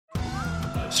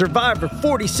Survivor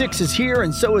 46 is here,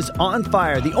 and so is On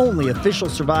Fire, the only official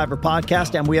Survivor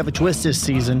podcast, and we have a twist this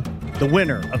season. The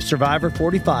winner of Survivor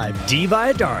 45, Dee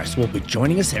Valladares, will be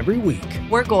joining us every week.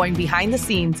 We're going behind the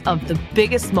scenes of the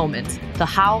biggest moments, the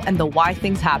how and the why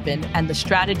things happen, and the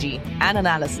strategy and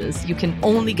analysis you can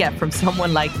only get from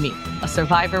someone like me, a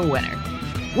Survivor winner.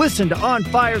 Listen to On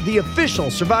Fire, the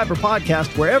official Survivor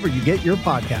podcast, wherever you get your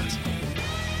podcasts.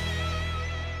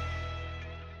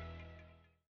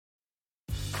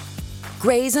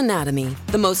 Grey's Anatomy,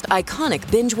 the most iconic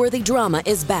binge-worthy drama,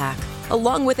 is back,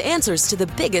 along with answers to the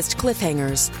biggest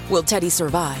cliffhangers. Will Teddy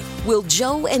survive? Will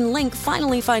Joe and Link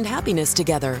finally find happiness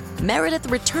together? Meredith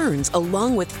returns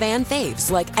along with fan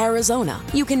faves like Arizona.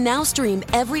 You can now stream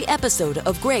every episode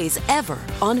of Grey's ever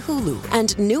on Hulu,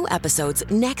 and new episodes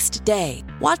next day.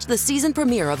 Watch the season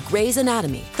premiere of Grey's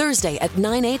Anatomy Thursday at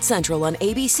 9/8 Central on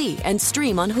ABC and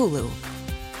stream on Hulu.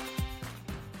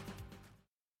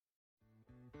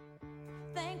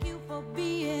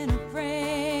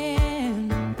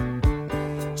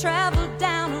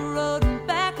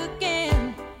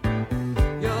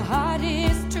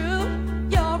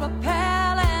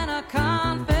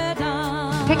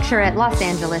 Picture it, Los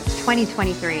Angeles,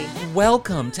 2023.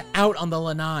 Welcome to Out on the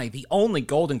Lanai, the only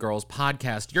Golden Girls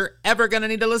podcast you're ever going to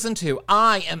need to listen to.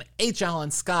 I am H.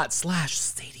 Alan Scott /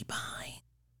 Sadie Pie.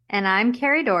 And I'm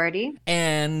Carrie Doherty.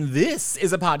 And this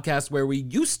is a podcast where we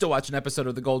used to watch an episode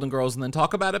of the Golden Girls and then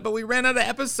talk about it, but we ran out of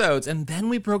episodes. And then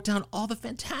we broke down all the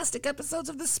fantastic episodes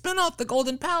of the spinoff, The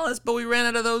Golden Palace, but we ran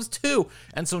out of those too.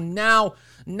 And so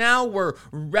now we're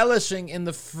relishing in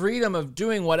the freedom of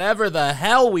doing whatever the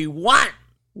hell we want.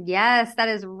 Yes, that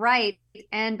is right.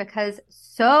 And because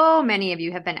so many of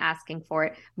you have been asking for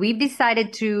it, we've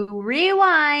decided to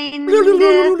rewind.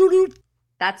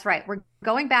 That's right. We're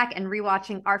going back and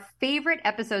rewatching our favorite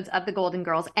episodes of The Golden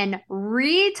Girls and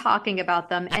re-talking about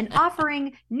them and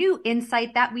offering new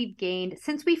insight that we've gained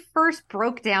since we first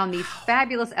broke down these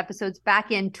fabulous episodes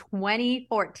back in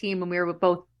 2014 when we were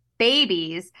both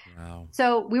babies. Wow.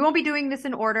 So we won't be doing this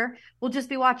in order. We'll just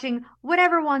be watching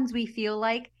whatever ones we feel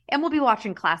like, and we'll be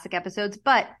watching classic episodes.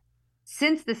 But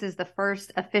since this is the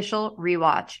first official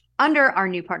rewatch under our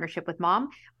new partnership with Mom,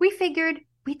 we figured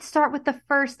we'd start with the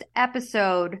first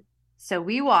episode. So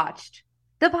we watched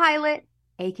the pilot,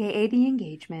 aka The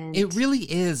Engagement. It really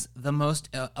is the most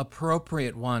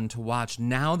appropriate one to watch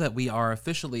now that we are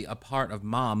officially a part of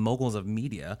Mom, Moguls of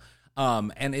Media.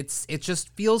 And it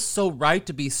just feels so right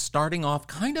to be starting off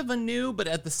kind of anew, but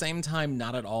at the same time,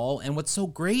 not at all. And what's so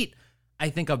great, I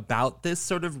think, about this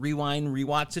sort of rewind,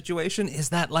 rewatch situation is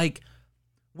that, like,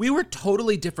 we were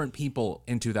totally different people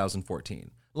in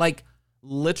 2014. Like,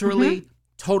 literally,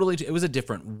 totally, it was a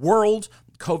different world.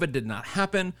 COVID did not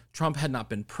happen. Trump had not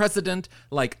been president.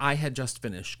 Like, I had just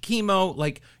finished chemo.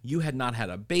 Like, you had not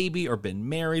had a baby or been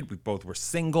married. We both were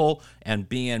single and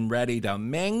being ready to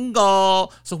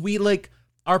mingle. So we, like,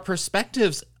 our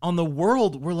perspectives on the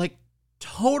world were, like,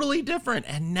 totally different.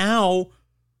 And now,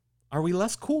 are we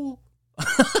less cool?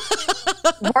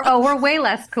 We're way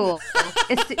less cool.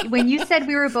 When you said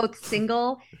we were both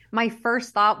single, my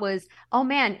first thought was, oh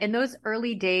man, in those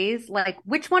early days, like,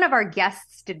 which one of our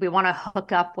guests did we want to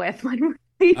hook up with when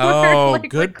we were, like,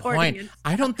 good point.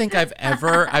 I don't think I've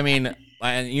ever, I mean,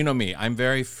 and you know me, I'm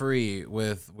very free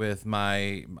with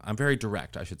I'm very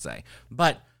direct, I should say.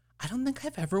 But I don't think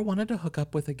I've ever wanted to hook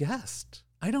up with a guest.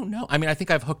 I don't know. I mean, I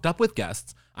think I've hooked up with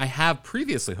guests. I have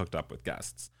previously hooked up with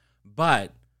guests,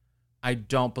 but I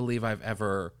don't believe I've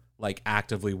ever, like,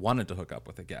 actively wanted to hook up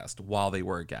with a guest while they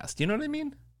were a guest. You know what I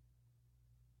mean?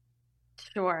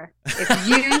 Sure. If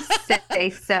you say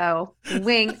so.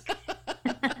 Wink.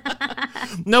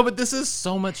 No, but this is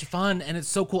so much fun and it's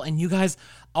so cool. And you guys,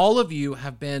 all of you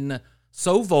have been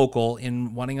so vocal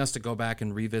in wanting us to go back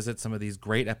and revisit some of these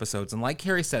great episodes. And like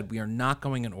Carrie said, we are not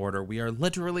going in order. We are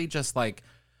literally just, like,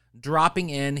 dropping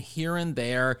in here and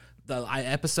there the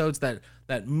episodes that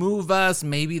move us.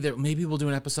 Maybe we'll do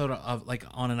an episode of, like,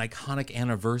 on an iconic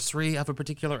anniversary of a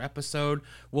particular episode.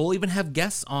 We'll even have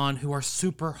guests on who are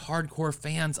super hardcore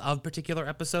fans of particular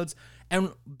episodes.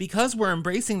 And because we're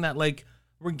embracing that, like,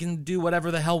 we're going to do whatever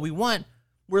the hell we want,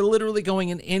 we're literally going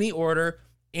in any order,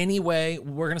 any way.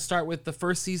 We're going to start with the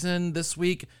first season this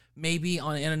week. Maybe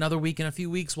in another week, in a few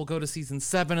weeks, we'll go to season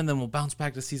 7 and then we'll bounce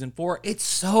back to season 4.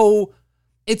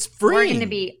 It's free. We're going to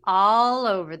be all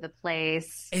over the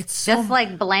place. It's just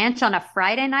like Blanche on a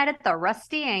Friday night at the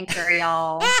Rusty Anchor,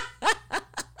 y'all.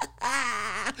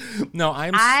 No,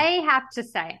 I have to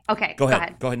say, okay, go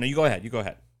ahead. Go ahead. No, you go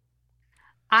ahead.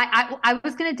 I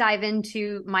was going to dive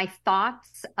into my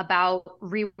thoughts about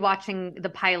rewatching the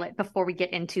pilot before we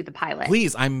get into the pilot.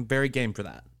 Please, I'm very game for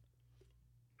that.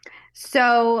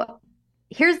 So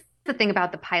here's the thing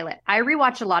about the pilot. I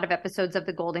rewatch a lot of episodes of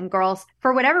The Golden Girls.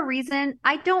 For whatever reason,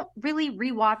 I don't really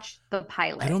rewatch the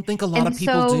pilot. I don't think a lot of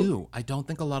people do. I don't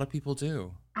think a lot of people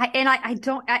do.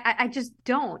 I just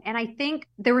don't. And I think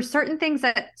there were certain things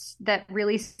that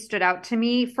really stood out to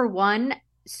me. For one,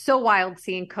 so wild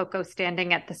seeing Coco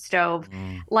standing at the stove.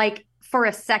 Like, for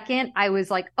a second, I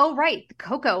was like, oh, right,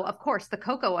 Coco, of course, the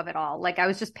Coco of it all. Like, I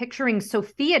was just picturing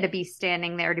Sophia to be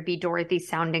standing there to be Dorothy's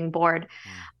sounding board.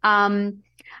 I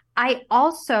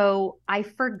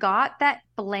forgot that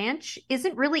Blanche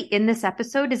isn't really in this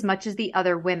episode as much as the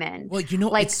other women. Well, you know,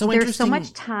 like, it's so there's interesting. so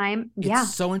much time.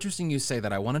 It's so interesting you say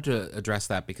that. I wanted to address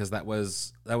that because that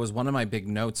was one of my big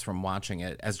notes from watching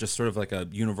it as just sort of like a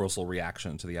universal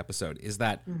reaction to the episode, is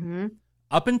that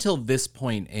up until this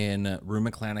point in Rue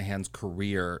McClanahan's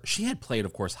career, she had played,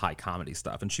 of course, high comedy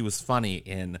stuff, and she was funny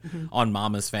in on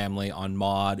Mama's Family, on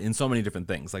Maude, in so many different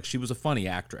things. Like, she was a funny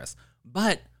actress,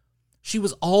 but she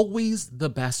was always the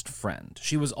best friend.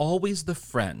 She was always the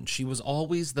friend. She was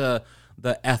always the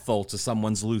Ethel to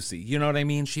someone's Lucy. You know what I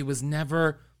mean? She was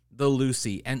never the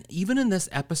Lucy. And even in this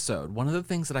episode, one of the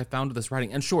things that I found with this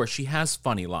writing, and sure, she has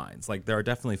funny lines. Like, there are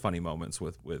definitely funny moments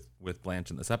with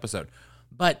Blanche in this episode,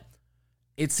 but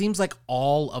it seems like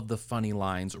all of the funny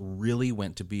lines really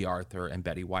went to Bea Arthur and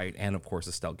Betty White, and of course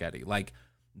Estelle Getty. Like,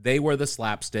 they were the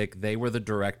slapstick, they were the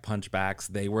direct punchbacks,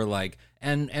 they were like,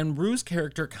 and Rue's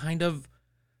character kind of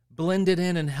blended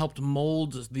in and helped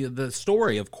mold the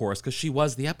story, of course, because she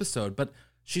was the episode, but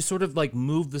she sort of like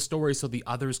moved the story so the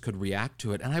others could react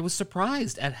to it. And I was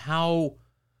surprised at how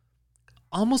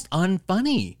almost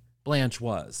unfunny Blanche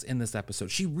was in this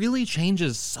episode. She really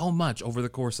changes so much over the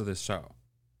course of this show.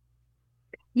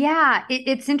 Yeah,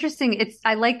 it's interesting.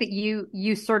 I like that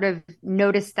you sort of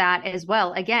noticed that as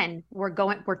well. Again, we're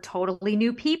totally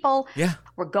new people. Yeah.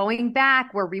 We're going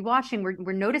back, we're rewatching,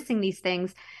 we're noticing these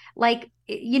things. Like,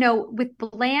 you know, with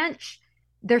Blanche,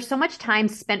 there's so much time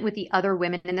spent with the other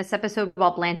women in this episode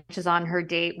while Blanche is on her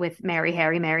date with Mary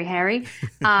Harry.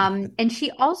 And she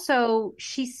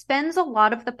spends a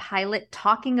lot of the pilot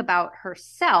talking about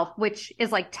herself, which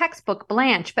is like textbook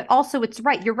Blanche, but also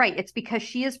you're right. It's because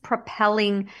she is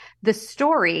propelling the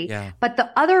story. Yeah. But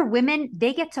the other women,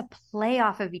 they get to play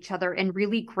off of each other in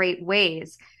really great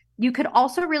ways. You could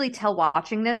also really tell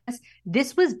watching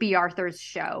this was Bea Arthur's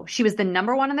show. She was the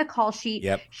number one on the call sheet.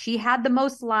 Yep. She had the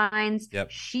most lines.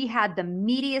 Yep. She had the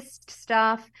meatiest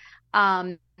stuff.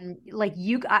 I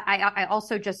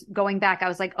also, just going back, I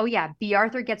was like, oh yeah, Bea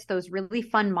Arthur gets those really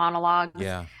fun monologues.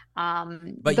 Yeah.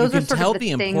 But those you are can sort tell of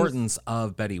the things. importance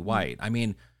of Betty White. I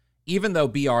mean, even though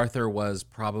Bea Arthur was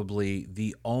probably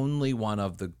the only one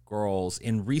of the girls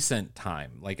in recent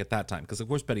time, like at that time, because of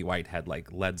course Betty White had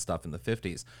like led stuff in the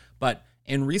 50s, but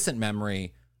in recent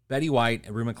memory, Betty White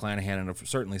and Rue McClanahan and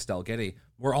certainly Estelle Getty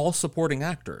were all supporting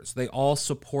actors. They all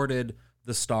supported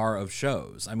the star of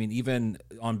shows. I mean, even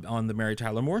on the Mary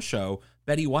Tyler Moore Show,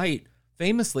 Betty White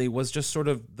famously was just sort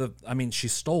of she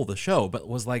stole the show, but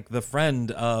was like the friend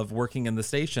of working in the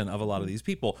station of a lot of these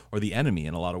people, or the enemy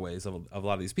in a lot of ways of a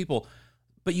lot of these people.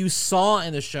 But you saw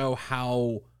in the show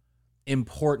how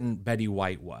important Betty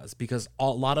White was, because a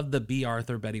lot of the Bea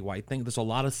Arthur, Betty White thing, there's a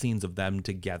lot of scenes of them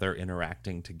together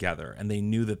interacting together, and they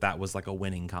knew that was like a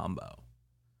winning combo.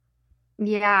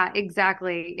 Yeah,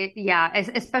 exactly.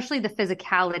 Especially the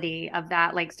physicality of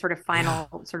that, like, sort of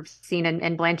final sort of scene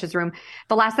in Blanche's room.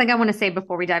 The last thing I want to say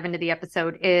before we dive into the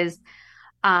episode is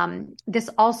this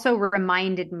also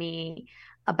reminded me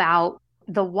about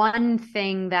the one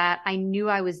thing that I knew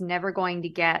I was never going to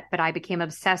get, but I became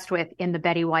obsessed with in the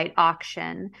Betty White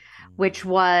auction, which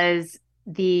was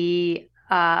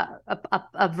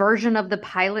a version of the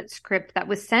pilot script that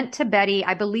was sent to Betty.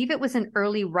 I believe it was an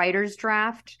early writer's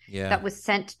draft that was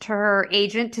sent to her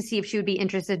agent to see if she would be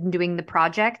interested in doing the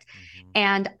project.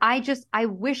 And I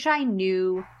wish I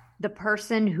knew the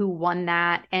person who won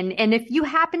that. And if you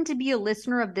happen to be a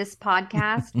listener of this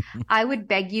podcast, I would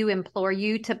implore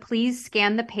you to please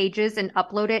scan the pages and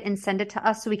upload it and send it to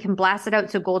us so we can blast it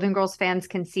out so Golden Girls fans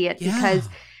can see it. Yeah. Because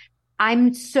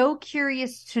I'm so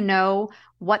curious to know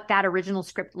what that original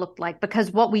script looked like,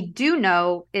 because what we do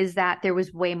know is that there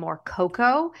was way more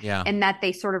Coco, and that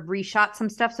they sort of reshot some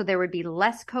stuff so there would be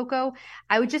less Coco.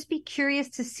 I would just be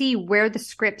curious to see where the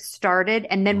script started.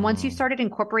 And then once you started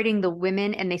incorporating the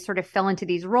women and they sort of fell into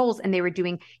these roles and they were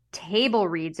doing table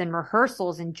reads and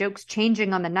rehearsals and jokes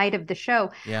changing on the night of the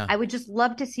show, I would just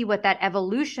love to see what that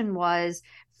evolution was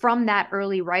from that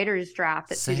early writer's draft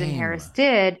that Susan Harris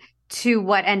did to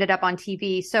what ended up on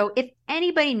TV. So if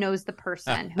anybody knows the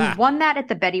person who won that at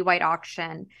the Betty White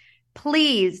auction,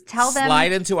 please tell them,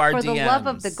 slide into our for DMs. the love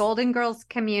of the Golden Girls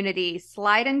community,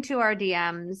 slide into our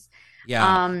DMs.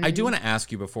 Yeah, I do want to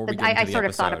ask you before we get into the sort of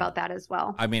episode. thought about that as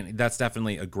well. I mean, that's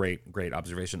definitely a great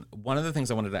observation. One of the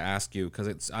things I wanted to ask you, because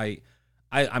it's I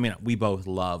mean, we both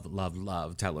love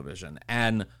television,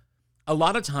 and a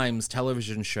lot of times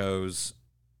television shows,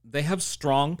 they have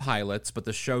strong pilots, but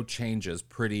the show changes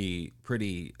pretty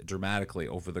dramatically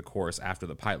over the course after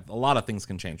the pilot. A lot of things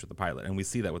can change with the pilot, and we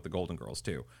see that with the Golden Girls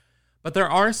too. But there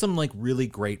are some like really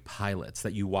great pilots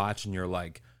that you watch and you're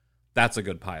like, that's a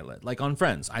good pilot. Like on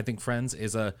Friends. I think Friends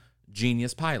is a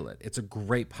genius pilot. It's a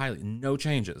great pilot. No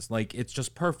changes. Like, it's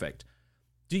just perfect.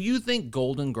 Do you think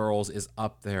Golden Girls is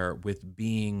up there with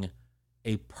being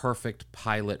a perfect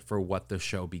pilot for what the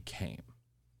show became?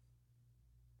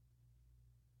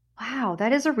 Wow,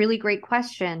 that is a really great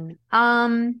question.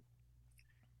 You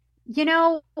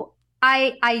know,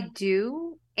 I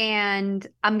do, and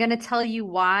I'm going to tell you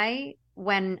why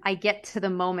when I get to the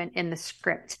moment in the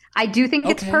script. I do think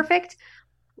it's perfect.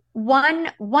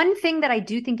 One thing that I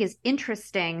do think is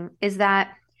interesting is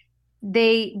that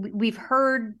we've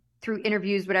heard through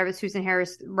interviews, whatever, Susan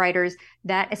Harris writers,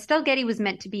 that Estelle Getty was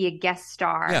meant to be a guest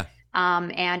star. Yeah.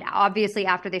 And obviously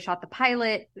after they shot the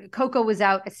pilot, Coco was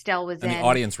out, Estelle was in. And the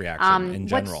audience reaction in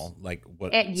general, like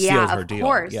what seals her deal.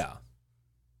 Course. Yeah.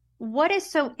 What is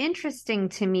so interesting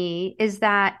to me is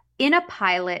that in a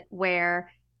pilot where,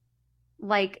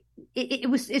 like,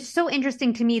 it's so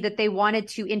interesting to me that they wanted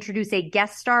to introduce a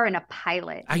guest star in a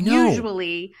pilot. I know.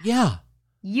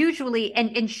 Usually,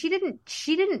 and she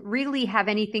didn't really have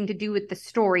anything to do with the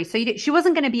story, so she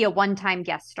wasn't going to be a one-time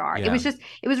guest star. Yeah.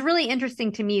 It was really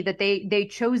interesting to me that they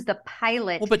chose the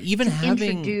pilot but even to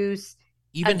introduce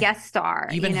a guest star.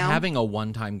 Even having a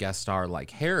one-time guest star like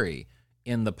Harry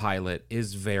in the pilot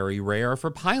is very rare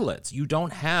for pilots. You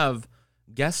don't have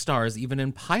guest stars even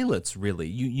in pilots, really.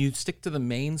 You stick to the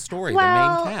main story, the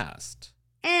main cast.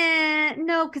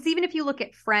 No, because even if you look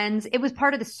at Friends, it was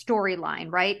part of the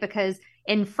storyline, right? Because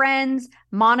in Friends,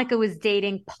 Monica was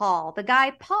dating Paul, the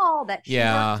guy Paul that she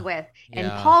worked with.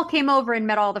 And Paul came over and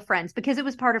met all the friends because it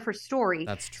was part of her story.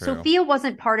 That's true. Sophia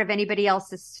wasn't part of anybody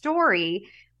else's story.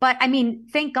 But I mean,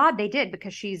 thank God they did,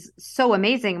 because she's so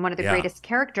amazing and one of the greatest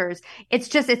characters. It's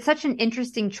such an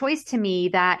interesting choice to me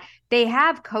that they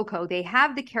have Coco. They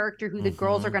have the character who the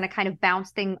girls are going to kind of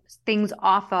bounce things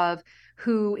off of,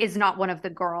 who is not one of the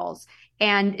girls.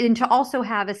 And to also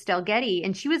have Estelle Getty,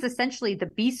 and she was essentially the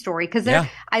B story, because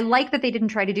I like that they didn't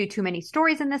try to do too many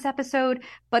stories in this episode,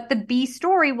 but the B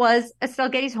story was Estelle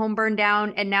Getty's home burned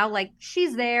down, and now like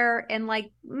she's there, and like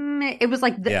it was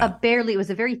like it was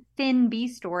a very thin B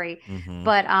story.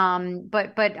 But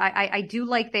I do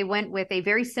like they went with a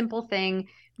very simple thing.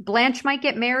 Blanche might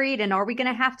get married, and are we going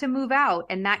to have to move out?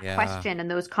 And that question and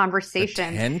those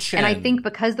conversations. And I think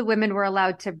because the women were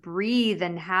allowed to breathe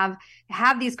and have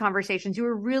these conversations, you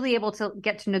were really able to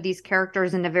get to know these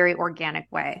characters in a very organic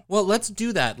way. Well, let's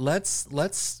do that.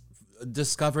 Let's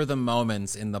discover the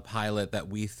moments in the pilot that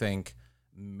we think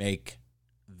make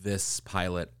this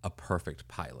pilot a perfect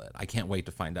pilot. I can't wait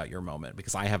to find out your moment,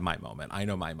 because I have my moment. I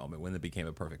know my moment when it became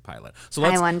a perfect pilot. So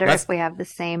I wonder if we have the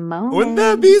same moment. Wouldn't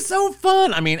that be so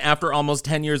fun? I mean, after almost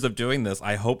 10 years of doing this,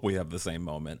 I hope we have the same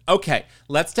moment. Okay,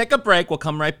 let's take a break. We'll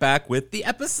come right back with the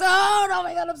episode. Oh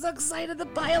my God, I'm so excited. The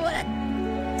pilot.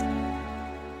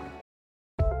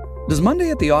 Does Monday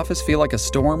at the office feel like a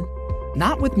storm?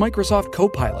 Not with Microsoft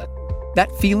Copilot.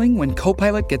 That feeling when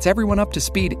Copilot gets everyone up to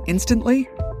speed instantly?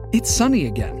 It's sunny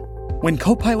again. When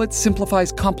Copilot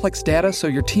simplifies complex data so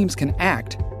your teams can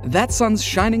act, that sun's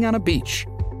shining on a beach.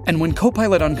 And when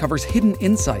Copilot uncovers hidden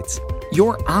insights,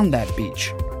 you're on that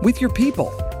beach with your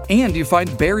people, and you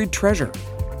find buried treasure.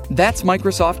 That's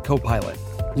Microsoft Copilot.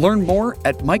 Learn more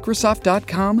at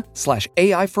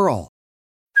Microsoft.com/AI for all.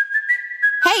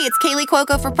 Hey, it's Kaylee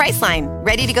Cuoco for Priceline.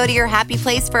 Ready to go to your happy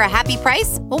place for a happy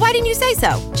price? Well, why didn't you say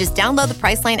so? Just download the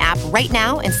Priceline app right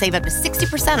now and save up to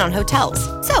 60% on hotels.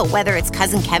 So whether it's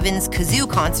Cousin Kevin's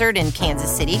Kazoo Concert in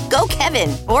Kansas City, go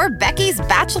Kevin, or Becky's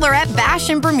Bachelorette Bash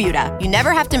in Bermuda, you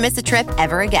never have to miss a trip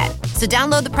ever again. So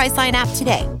download the Priceline app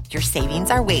today. Your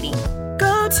savings are waiting.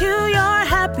 Go to your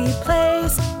happy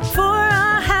place for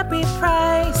a happy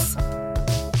price.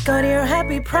 Go to your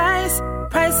happy price,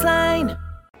 Priceline.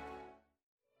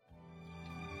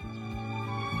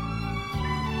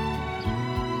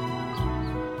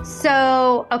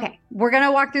 So, okay, we're going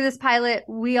to walk through this pilot.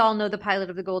 We all know the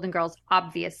pilot of the Golden Girls,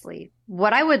 obviously.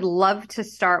 What I would love to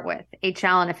start with,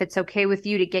 H.L., and if it's okay with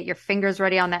you to get your fingers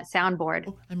ready on that soundboard.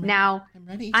 Oh, I'm ready. Now, I'm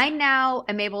ready. I now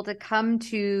am able to come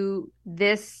to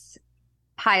this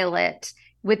pilot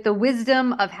with the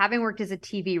wisdom of having worked as a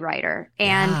TV writer.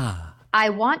 And I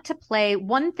want to play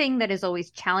one thing that is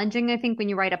always challenging, I think, when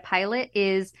you write a pilot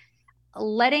is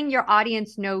letting your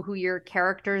audience know who your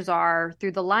characters are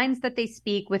through the lines that they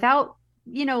speak without,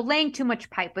 laying too much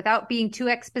pipe, without being too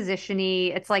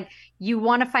exposition-y. It's like you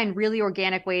want to find really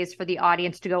organic ways for the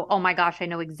audience to go, oh my gosh, I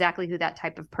know exactly who that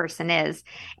type of person is.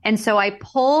 And so I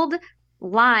pulled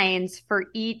lines for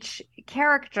each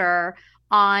character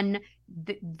on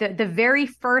the very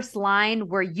first line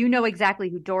where you know exactly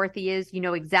who Dorothy is, you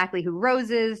know exactly who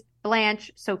Rose is,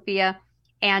 Blanche, Sophia.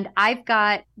 And I've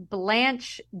got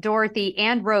Blanche, Dorothy,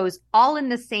 and Rose all in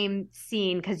the same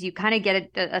scene because you kind of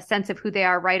get a sense of who they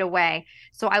are right away.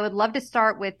 So I would love to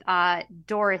start with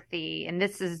Dorothy. And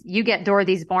you get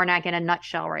Dorothy's Bornak in a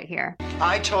nutshell right here.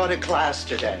 I taught a class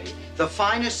today, the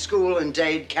finest school in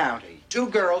Dade County. 2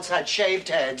 girls had shaved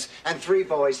heads and 3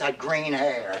 boys had green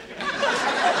hair.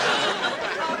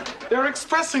 They're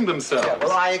expressing themselves. Yeah,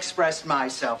 well, I expressed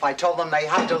myself. I told them they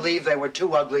had to leave. They were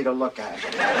too ugly to look at.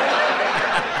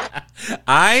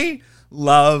 I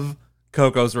love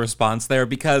Coco's response there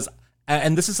because,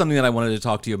 and this is something that I wanted to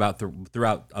talk to you about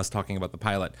throughout us talking about the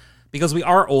pilot, because we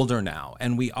are older now,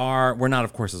 and we're not,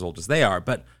 of course, as old as they are,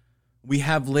 but we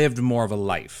have lived more of a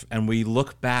life, and we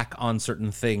look back on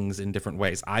certain things in different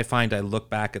ways. I find I look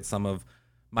back at some of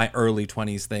my early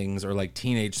 20s things or like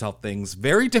teenage self things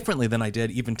very differently than I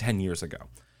did even 10 years ago.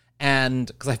 And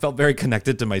because I felt very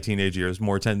connected to my teenage years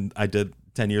I did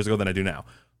 10 years ago than I do now.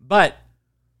 But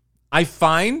I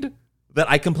find that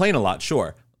I complain a lot,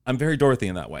 sure. I'm very Dorothy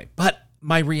in that way. But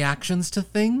my reactions to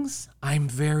things, I'm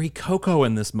very Coco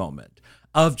in this moment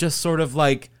of just sort of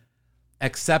like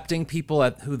accepting people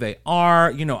at who they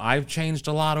are. I've changed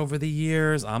a lot over the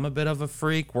years. I'm a bit of a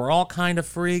freak. We're all kind of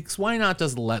freaks. Why not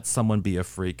just let someone be a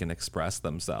freak and express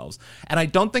themselves? And I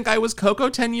don't think I was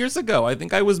Coco 10 years ago. I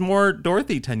think I was more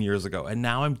Dorothy 10 years ago. And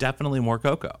now I'm definitely more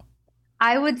Coco.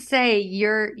 I would say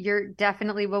you're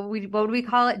definitely what would we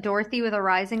call it? Dorothy with a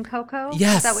rising Coco?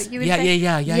 Yes. Is that what you would say?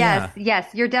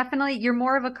 Yes. You're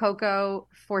more of a Coco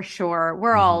for sure.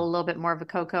 We're all a little bit more of a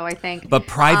Coco, I think. But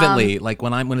privately, like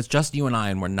when it's just you and I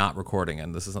and we're not recording,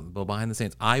 and this is something behind the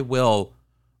scenes, I will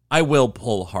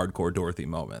pull hardcore Dorothy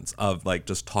moments of like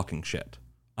just talking shit.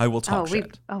 I will talk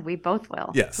shit. We both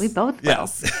will. Yes. We both will.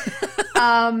 Yes.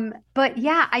 But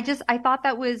yeah, I thought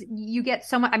that you get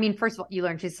so much. I mean, first of all, you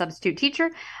learn she's a substitute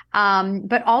teacher.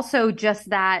 But also just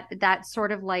that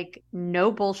sort of like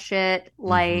no bullshit.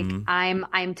 Like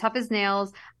I'm tough as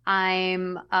nails.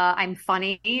 I'm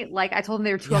funny. Like I told them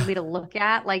they were too ugly to look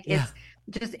at. Like it's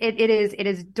just, it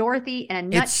is Dorothy in a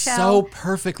nutshell. It's so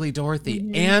perfectly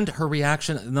Dorothy. And her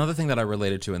reaction. Another thing that I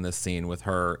related to in this scene with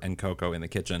her and Coco in the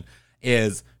kitchen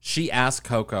is she asked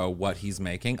Coco what he's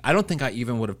making. I don't think I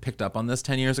even would have picked up on this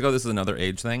 10 years ago. This is another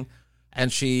age thing.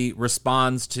 And she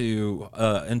responds to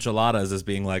enchiladas as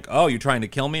being like, oh, you trying to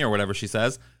kill me or whatever she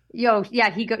says. She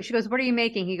goes, what are you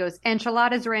making? He goes,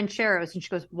 enchiladas rancheros. And she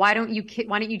goes, why don't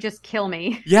you just kill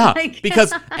me? Yeah,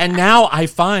 because, and now I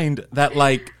find that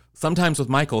like sometimes with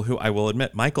Michael, who I will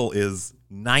admit, Michael is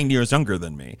 9 years younger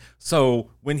than me. So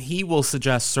when he will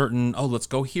suggest certain, let's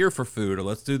go here for food or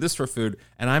let's do this for food.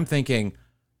 And I'm thinking,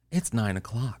 it's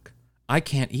 9:00. I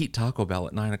can't eat Taco Bell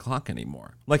at 9:00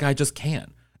 anymore. Like I just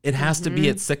can't. It has to be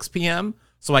at 6 p.m.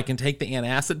 so I can take the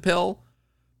antacid pill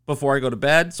before I go to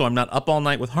bed so I'm not up all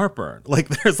night with heartburn. Like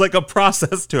there's like a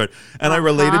process to it. And I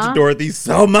related to Dorothy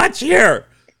so much here.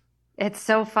 It's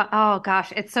so fun. Oh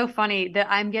gosh, it's so funny that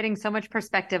I'm getting so much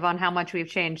perspective on how much we've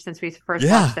changed since we first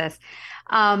watched this.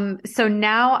 So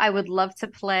now I would love to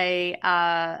play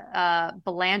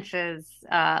Blanche's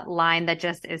line that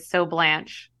just is so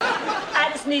Blanche. I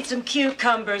just need some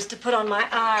cucumbers to put on my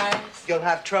eyes. You'll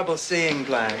have trouble seeing,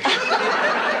 Blanche.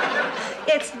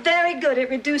 It's very good. It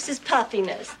reduces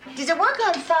puffiness. Does it work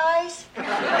on thighs?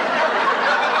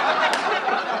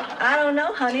 I don't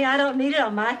know, honey. I don't need it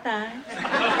on my thighs.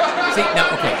 See, now,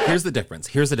 okay, here's the difference.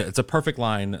 It's a perfect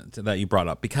line that you brought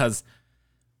up because,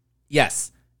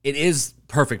 yes, it is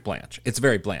perfect Blanche. It's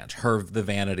very Blanche. The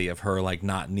vanity of her, like,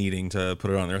 not needing to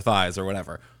put it on their thighs or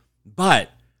whatever. But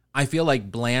I feel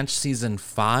like Blanche season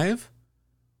 5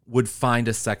 would find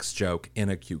a sex joke in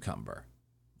a cucumber.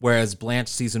 Whereas Blanche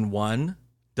season 1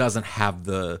 doesn't have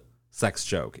the sex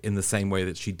joke in the same way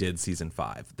that she did season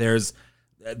 5.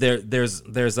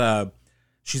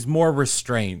 She's more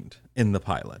restrained in the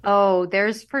pilot. Oh,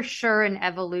 there's for sure an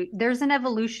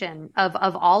evolution of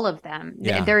all of them.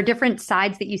 Yeah. There are different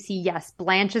sides that you see. Yes,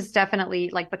 Blanche is definitely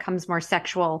like becomes more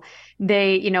sexual.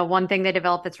 One thing they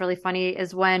develop that's really funny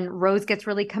is when Rose gets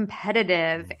really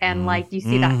competitive and like you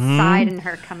see that side in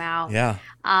her come out. Yeah.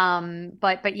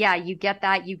 But yeah, you get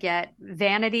that. You get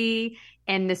vanity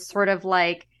and this sort of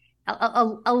like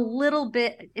a little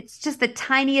bit. It's just the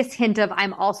tiniest hint of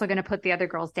I'm also going to put the other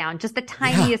girls down. Just the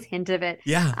tiniest hint of it.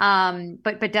 Yeah.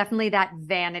 But definitely that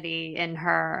vanity in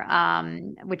her,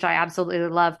 which I absolutely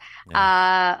love.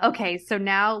 Okay, so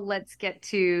now let's get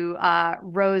to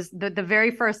Rose. The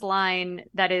very first line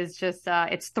that is just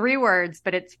it's 3 words,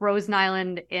 but it's Rose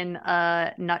Nyland in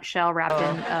a nutshell wrapped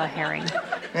in a herring.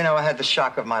 You know, I had the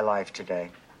shock of my life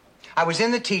today. I was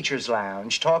in the teacher's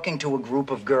lounge talking to a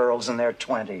group of girls in their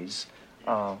 20s.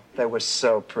 Oh, they were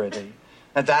so pretty.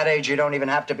 At that age, you don't even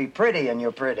have to be pretty, and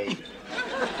you're pretty.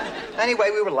 Anyway,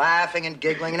 we were laughing and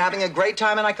giggling and having a great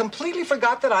time, and I completely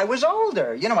forgot that I was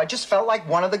older. You know, I just felt like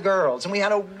one of the girls, and we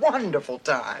had a wonderful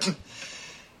time.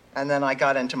 And then I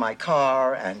got into my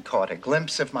car and caught a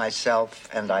glimpse of myself,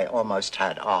 and I almost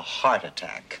had a heart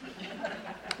attack.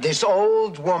 This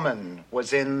old woman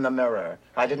was in the mirror.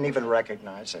 I didn't even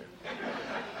recognize her.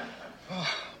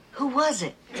 Who was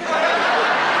it?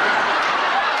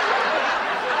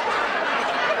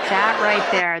 That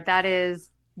right there,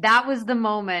 that was the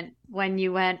moment when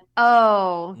you went,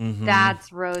 oh,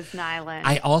 that's Rose Nyland.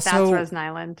 That's Rose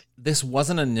Nyland. This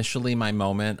wasn't initially my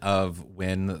moment of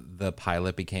when the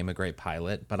pilot became a great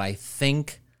pilot, but I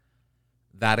think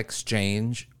that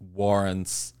exchange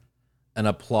warrants an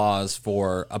applause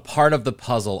for a part of the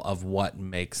puzzle of what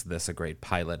makes this a great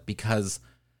pilot, because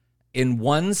in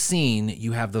one scene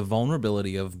you have the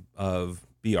vulnerability of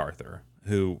B. Arthur,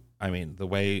 who, I mean, the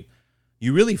way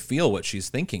you really feel what she's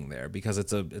thinking there, because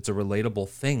it's a relatable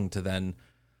thing to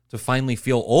finally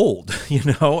feel old,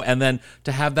 and then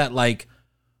to have that like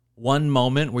one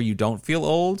moment where you don't feel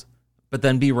old, but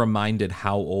then be reminded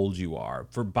how old you are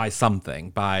by something,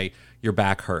 by your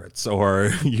back hurts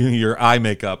or your eye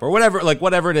makeup or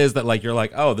whatever it is that like you're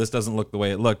like, oh, this doesn't look the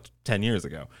way it looked 10 years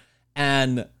ago.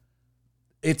 And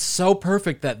it's so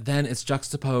perfect that then it's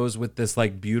juxtaposed with this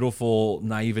like beautiful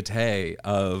naivete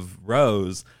of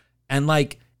Rose, and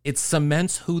like it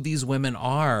cements who these women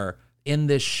are in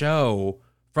this show.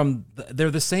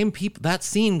 They're the same people. That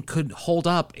scene could hold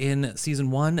up in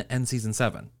season 1 and season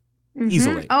 7.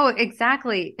 Easily. Oh,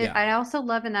 exactly. Yeah. I also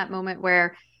love in that moment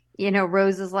where,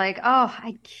 Rose is like, oh,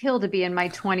 I'd kill to be in my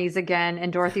 20s again.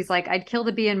 And Dorothy's like, I'd kill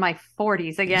to be in my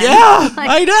 40s again. Yeah, like,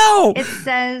 I know. It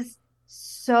says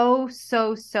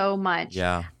so much.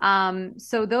 Yeah.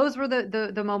 So those were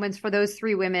the moments for those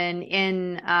 3 women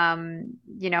in, and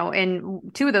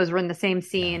 2 of those were in the same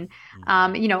scene.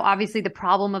 Yeah. Obviously the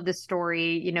problem of the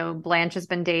story, Blanche has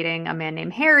been dating a man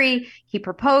named Harry. He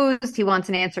proposed, he wants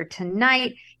an answer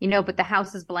tonight, but the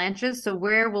house is Blanche's. So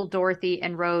where will Dorothy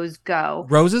and Rose go?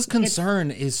 Rose's concern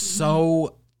is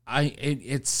so,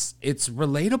 it's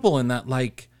relatable in that,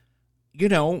 like,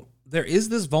 there is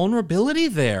this vulnerability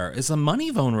there. It's a money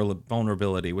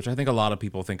vulnerability, which I think a lot of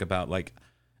people think about, like,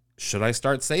 should I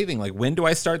start saving? Like, when do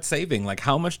I start saving? Like,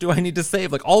 how much do I need to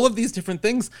save? Like, all of these different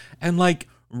things. And, like,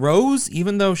 Rose,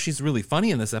 even though she's really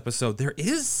funny in this episode, there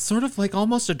is sort of, like,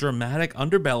 almost a dramatic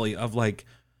underbelly of, like,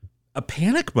 a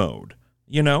panic mode,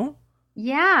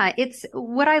 Yeah, it's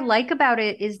what I like about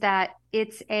it is that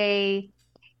it's a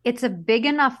big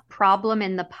enough problem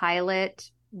in the pilot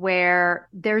where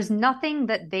there's nothing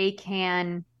that they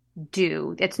can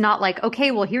do. It's not like,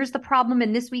 okay, well, here's the problem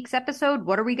in this week's episode.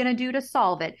 What are we going to do to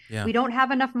solve it? Yeah. We don't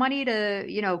have enough money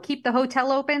to, keep the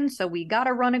hotel open, so we got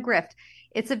to run a grift.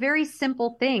 It's a very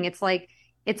simple thing. It's like,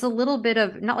 it's a little bit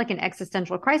of, not like an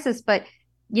existential crisis, but,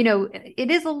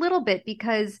 it is a little bit,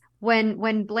 because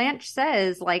when Blanche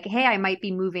says like, hey, I might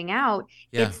be moving out,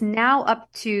 it's now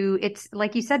up to, it's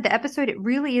like you said, the episode, it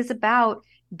really is about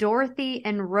Dorothy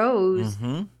and Rose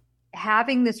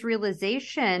having this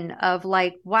realization of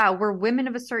like, wow, we're women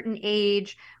of a certain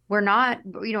age. We're not,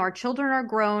 our children are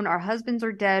grown, our husbands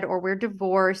are dead, or we're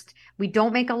divorced. We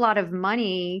don't make a lot of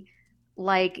money.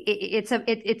 Like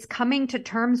it's coming to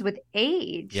terms with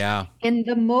age in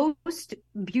the most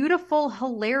beautiful,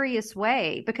 hilarious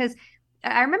way. Because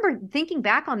I remember thinking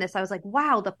back on this, I was like,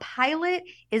 wow, the pilot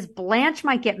is Blanche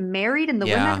might get married and the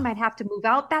women might have to move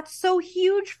out. That's so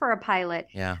huge for a pilot.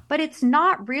 Yeah. But it's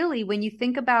not really when you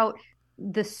think about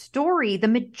the story. The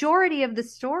majority of the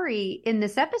story in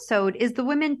this episode is the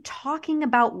women talking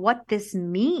about what this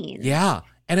means. Yeah.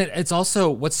 And it's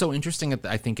also what's so interesting,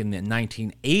 I think, in the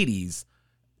 1980s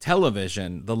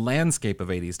television, the landscape of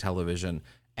 80s television,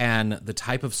 and the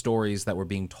type of stories that were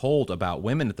being told about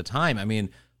women at the time. I mean,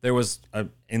 there was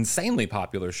an insanely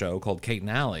popular show called Kate and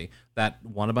Allie that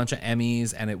won a bunch of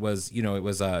Emmys, and it was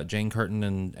Jane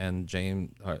Curtin and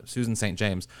Susan St.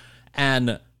 James,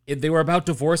 and they were about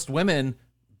divorced women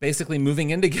basically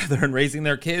moving in together and raising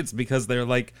their kids because they're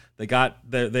like they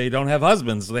don't have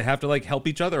husbands, so they have to like help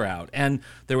each other out. And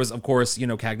there was, of course,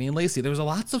 Cagney and Lacey. There was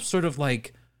lots of sort of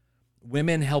like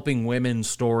women helping women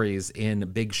stories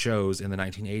in big shows in the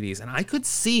 1980s, and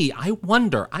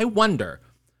I wonder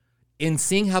in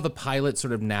seeing how the pilot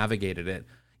sort of navigated it.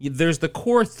 There's the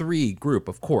core three group,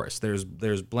 of course. There's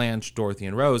Blanche, Dorothy,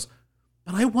 and Rose,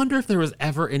 but I wonder if there was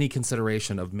ever any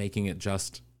consideration of making it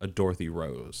just a Dorothy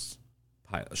Rose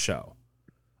show.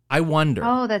 I wonder.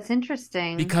 Oh, that's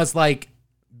interesting. Because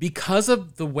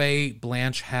of the way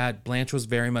Blanche was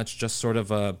very much just sort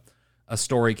of a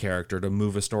story character to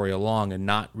move a story along, and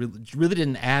not really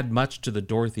didn't add much to the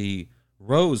Dorothy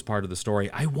Rose part of the story.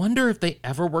 I wonder if they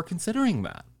ever were considering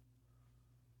that.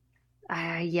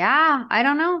 Yeah, I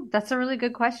don't know. That's a really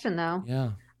good question, though. Yeah.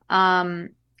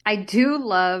 I do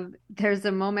love, there's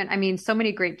a moment, I mean, so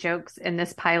many great jokes in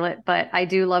this pilot, but I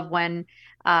do love when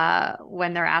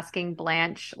they're asking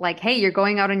Blanche, like, hey, you're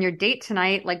going out on your date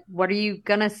tonight. Like, what are you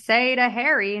going to say to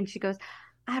Harry? And she goes,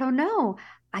 I don't know.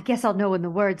 I guess I'll know when the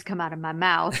words come out of my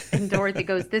mouth. And Dorothy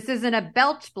goes, this isn't a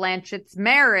belch, Blanche, it's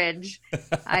marriage.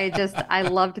 I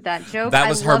loved that joke. That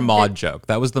was her Maude joke.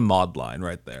 That was the Maude line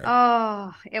right there.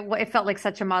 Oh, it felt like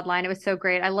such a Maude line. It was so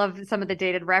great. I love some of the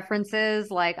dated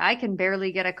references. Like, I can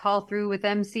barely get a call through with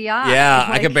MCI. Yeah,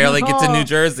 like, I can barely get to New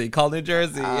Jersey. Call New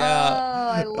Jersey. Yeah. Oh,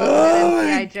 I love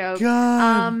that MCI joke.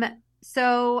 God.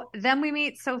 So then we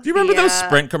meet Sophia. Do you remember those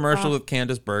Sprint commercials with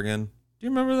Candace Bergen? Do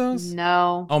you remember those?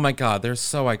 No. Oh my God, they're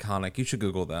so iconic. You should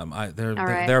Google them.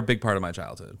 They're a big part of my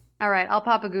childhood. All right, I'll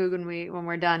pop a Google when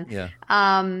we're done. Yeah.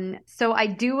 So I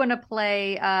do want to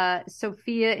play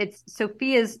Sophia. It's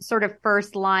Sophia's sort of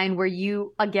first line where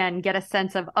you again get a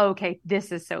sense of, okay,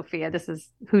 this is Sophia. This is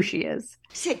who she is.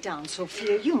 Sit down,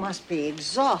 Sophia. You must be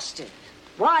exhausted.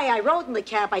 Why? I rode in the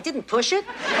cab. I didn't push it.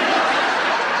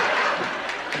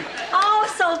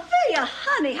 Oh, Sophia,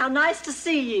 honey, how nice to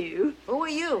see you. Who are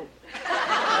you?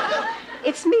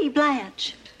 It's me,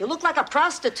 Blanche. You look like a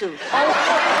prostitute.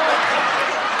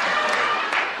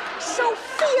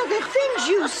 Sophia, the things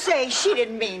you say, she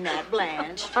didn't mean that,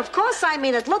 Blanche. Of course I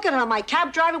mean it. Look at her. My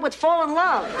cab driver would fall in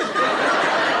love.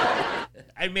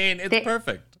 I mean, it's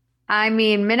perfect. I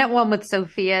mean, minute one with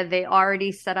Sophia, they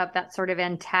already set up that sort of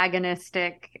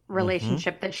antagonistic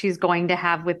relationship that she's going to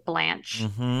have with Blanche.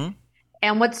 Mm-hmm.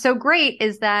 And what's so great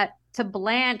is that to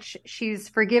Blanche, she's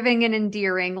forgiving and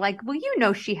endearing. Like,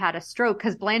 well, she had a stroke,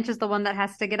 because Blanche is the one that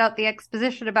has to get out the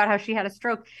exposition about how she had a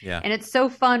stroke. Yeah. And it's so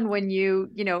fun when you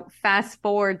fast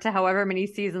forward to however many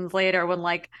seasons later when,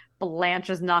 like, Blanche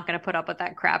is not going to put up with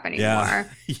that crap anymore.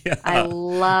 Yeah. I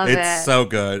love it. It's so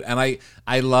good. And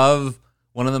I love,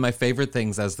 one of my favorite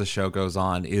things as the show goes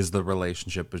on is the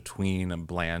relationship between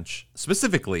Blanche,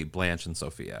 specifically Blanche and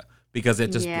Sophia. Because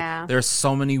it just, there's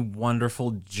so many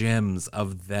wonderful gems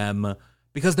of them,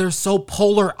 because they're so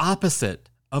polar opposite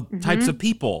of types of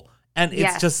people. And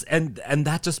it's just, and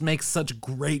that just makes such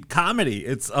great comedy.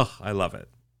 It's, I love it.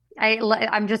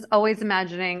 I'm just always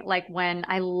imagining, like, when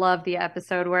I love the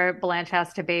episode where Blanche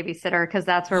has to babysit her, because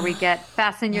that's where we get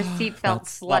fasten your seatbelt,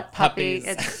 slut puppy.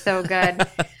 It's so good.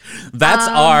 That's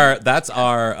our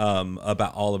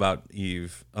about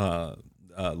Eve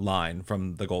line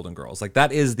from the Golden Girls. Like,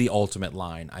 that is the ultimate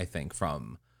line, I think,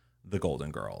 from the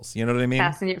Golden Girls. You know what I mean?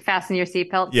 Fasten your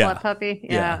seatbelt, slut puppy.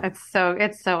 Yeah. It's so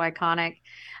iconic.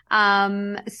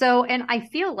 So, and I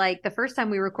feel like the first time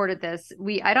we recorded this,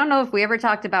 I don't know if we ever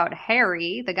talked about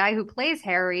Harry, the guy who plays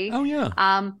Harry. Oh yeah.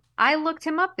 I looked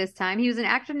him up this time. He was an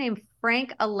actor named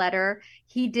Frank Aletter.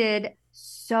 He did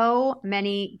so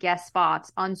many guest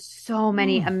spots on so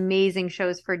many amazing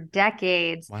shows for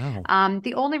decades. Wow.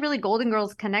 The only really Golden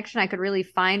Girls connection I could really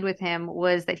find with him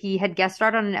was that he had guest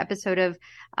starred on an episode of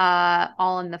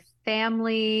All in the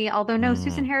Family, although no,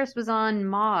 Susan Harris was on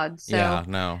Maude. So yeah,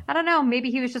 no. I don't know.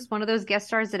 Maybe he was just one of those guest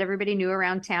stars that everybody knew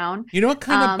around town. You know what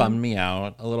kind of bummed me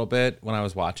out a little bit when I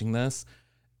was watching this?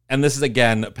 And this is,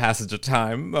 again, a passage of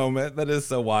time moment that is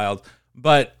so wild.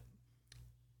 But,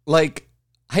 like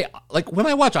when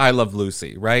I watch I Love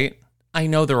Lucy, right? I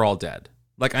know they're all dead.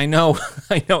 Like, I know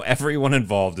everyone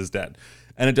involved is dead.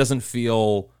 And it doesn't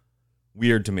feel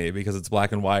weird to me because it's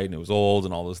black and white and it was old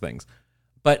and all those things.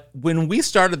 But when we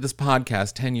started this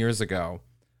podcast 10 years ago,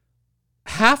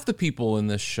 half the people in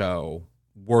this show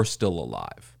were still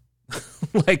alive.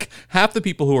 Like, half the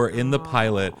people who are in the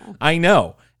pilot, I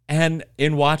know. And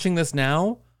in watching this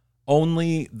now,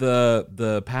 only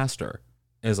the pastor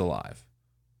is alive,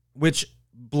 which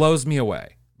blows me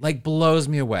away. Like, blows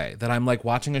me away that I'm, like,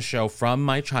 watching a show from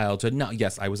my childhood. Now,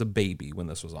 yes, I was a baby when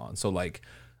this was on. So, like,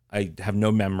 I have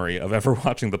no memory of ever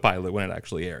watching the pilot when it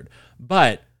actually aired.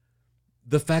 But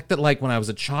the fact that like when I was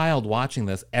a child watching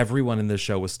this, everyone in this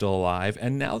show was still alive,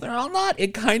 and now they're all not.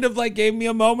 It kind of like gave me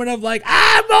a moment of like,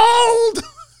 I'm old.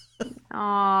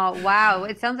 Oh, wow.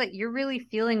 It sounds like you're really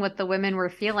feeling what the women were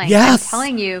feeling. Yes. I'm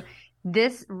telling you,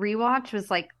 this rewatch was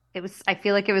like, I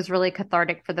feel like it was really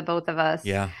cathartic for the both of us.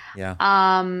 Yeah.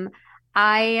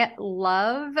 I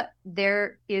love,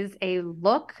 there is a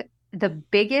look, the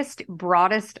biggest,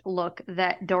 broadest look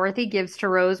that Dorothy gives to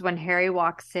Rose when Harry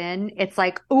walks in. It's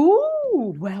like,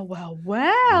 ooh, well.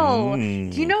 Do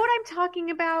you know what I'm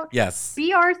talking about? Yes.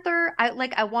 B. Arthur,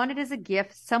 I want it as a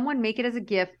gift. Someone make it as a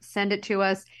gift. Send it to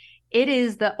us. It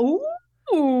is the, ooh.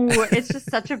 It's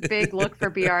just such a big look for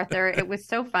B. Arthur. It was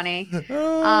so funny.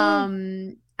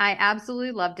 I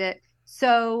absolutely loved it.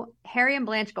 So Harry and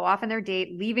Blanche go off on their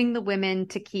date, leaving the women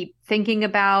to keep thinking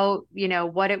about,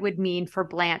 what it would mean for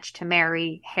Blanche to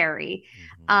marry Harry.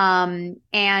 Mm-hmm.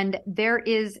 And there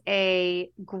is a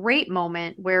great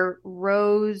moment where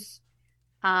Rose,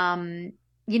 we'll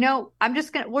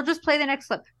just play the next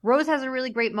clip. Rose has a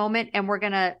really great moment, and we're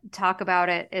going to talk about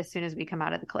it as soon as we come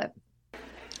out of the clip.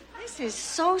 This is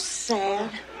so sad.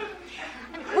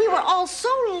 We were all so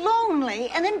lonely,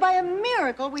 and then by a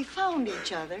miracle, we found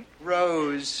each other.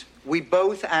 Rose, we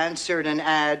both answered an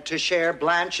ad to share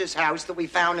Blanche's house that we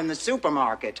found in the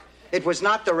supermarket. It was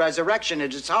not the resurrection.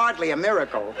 It is hardly a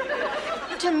miracle.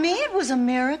 To me, it was a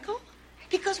miracle,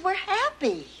 because we're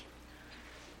happy.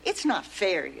 It's not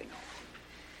fair, you know.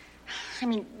 I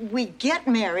mean, we get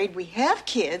married, we have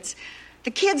kids,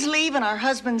 the kids leave, and our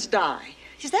husbands die.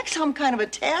 Is that some kind of a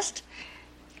test?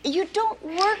 You don't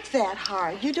work that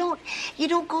hard. You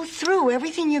don't go through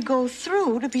everything you go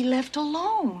through to be left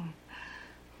alone.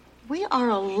 We are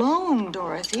alone,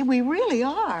 Dorothy. We really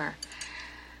are.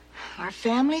 Our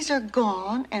families are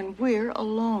gone, and we're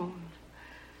alone.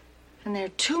 And there are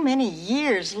too many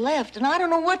years left, and I don't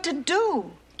know what to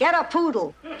do. Get a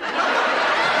poodle.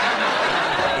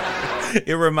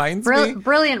 It reminds me.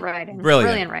 Brilliant writing.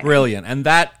 Brilliant. And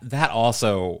that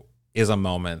also is a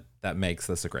moment that makes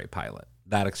this a great pilot.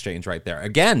 That exchange right there.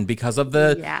 Again, because of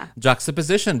the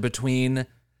juxtaposition between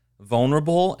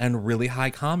vulnerable and really high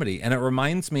comedy. And it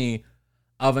reminds me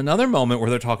of another moment where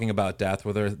they're talking about death,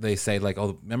 where they say like,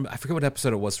 oh, remember, I forget what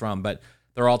episode it was from, but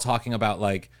they're all talking about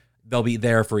like, they'll be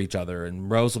there for each other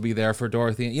and Rose will be there for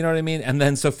Dorothy. You know what I mean? And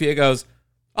then Sophia goes,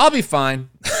 I'll be fine.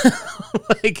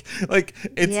 like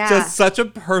it's just such a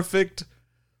perfect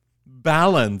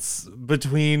balance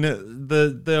between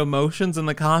the emotions and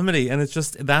the comedy, and it's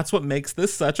just that's what makes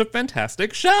this such a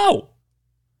fantastic show.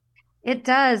 It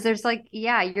does. There's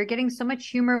you're getting so much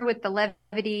humor with the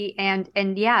levity, and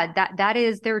that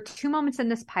is, there are two moments in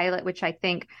this pilot which I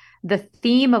think the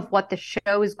theme of what the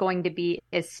show is going to be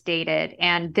is stated,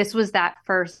 and this was that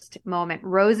first moment.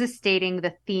 Rose is stating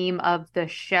the theme of the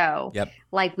show. Yep.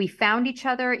 Like, we found each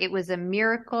other, it was a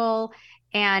miracle.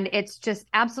 And it's just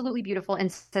absolutely beautiful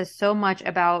and says so much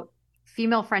about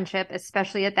female friendship,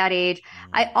 especially at that age.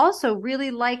 I also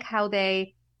really like how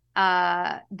they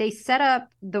set up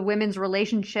the women's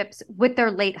relationships with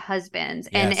their late husbands.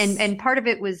 And part of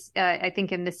it was, I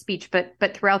think, in this speech, but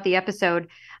throughout the episode,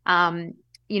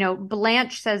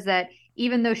 Blanche says that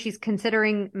even though she's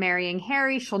considering marrying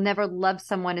Harry, she'll never love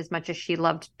someone as much as she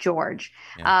loved George.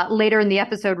 Yeah. Later in the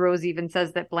episode, Rose even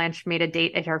says that Blanche made a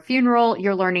date at her funeral.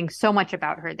 You're learning so much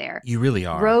about her there. You really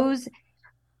are.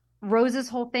 Rose's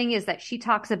whole thing is that she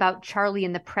talks about Charlie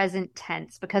in the present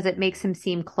tense because it makes him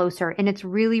seem closer, and it's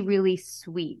really, really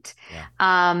sweet.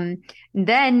 Yeah.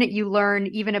 Then you learn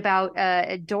even about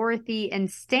Dorothy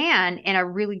and Stan in a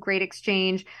really great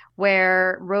exchange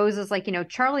where Rose is like,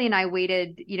 Charlie and I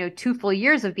waited, 2 full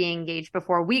years of being engaged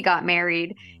before we got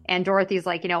married. And Dorothy's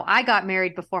like, I got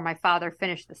married before my father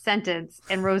finished the sentence.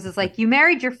 And Rose is like, you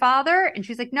married your father? And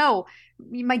she's like, no,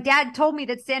 my dad told me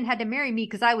that Stan had to marry me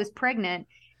because I was pregnant.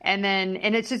 And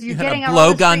it's just, you're getting a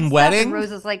blowgun wedding. And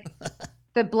Rose is like,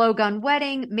 the blowgun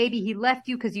wedding. Maybe he left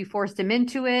you because you forced him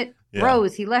into it. Yeah.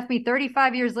 Rose, he left me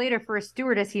 35 years later for a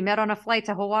stewardess he met on a flight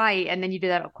to Hawaii. And then you do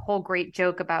that whole great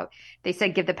joke about, they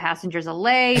said, give the passengers a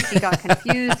lay. She got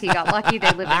confused. He got lucky.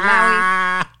 They live in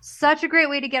Maui. Such a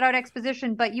great way to get out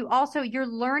exposition. But you're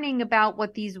learning about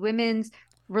what these women's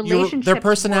relationships, their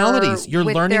personalities, you're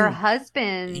with learning their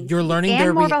husbands, you're learning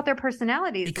and more about their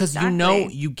personalities, because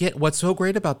you get what's so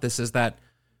great about this is that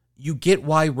you get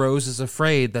why Rose is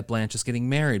afraid that Blanche is getting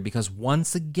married, because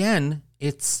once again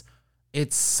it's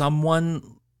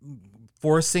someone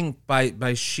forcing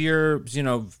by sheer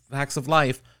facts of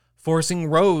life, forcing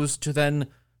Rose to then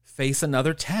face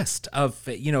another test of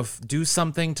do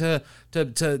something to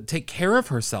take care of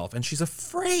herself, and she's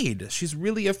afraid. She's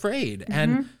really afraid.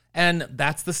 Mm-hmm. And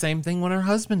that's the same thing when her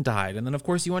husband died. And then, of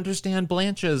course, you understand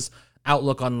Blanche's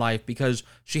outlook on life because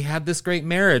she had this great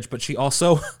marriage, but she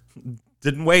also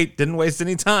didn't waste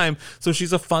any time. So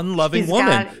she's a fun-loving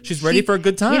woman. She's ready for a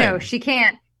good time. You know, she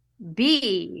can't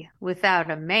be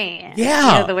without a man.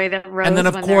 Yeah. You know, the way that Rose, and then,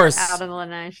 of when course, they're out on the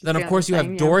lanai, then, of course, you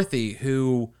have Dorothy,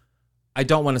 who I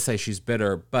don't want to say she's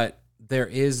bitter, but there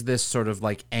is this sort of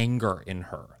like anger in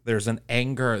her. There's an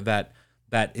anger that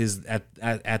is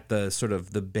at the sort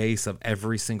of the base of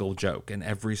every single joke and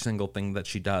every single thing that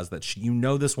she does, that she, you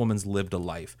know, this woman's lived a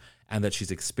life and that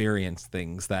she's experienced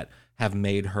things that have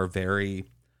made her very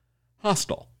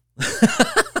hostile.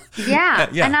 Yeah.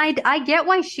 And I get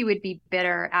why she would be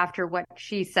bitter after what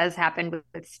she says happened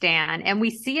with Stan. And we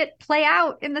see it play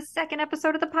out in the second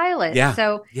episode of the pilot. Yeah.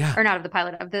 So, yeah. or not of the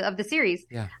pilot, of the series.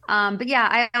 Yeah. But yeah,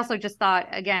 I also just thought,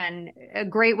 again, a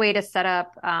great way to set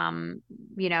up,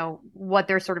 you know, what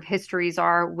their sort of histories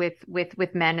are with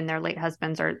men and their late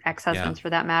husbands or ex-husbands for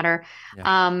that matter.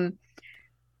 Yeah.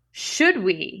 Should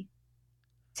we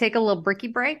take a little bricky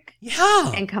break?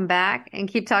 Yeah. And come back and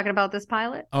keep talking about this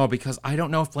pilot? Oh, because I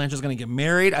don't know if Blanche is going to get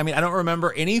married. I mean, I don't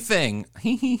remember anything.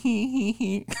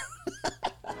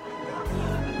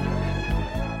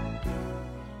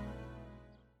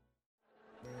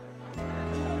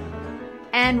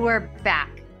 And we're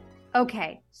back.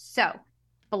 Okay, so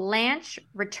Blanche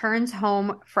returns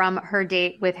home from her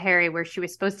date with Harry, where she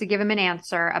was supposed to give him an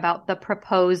answer about the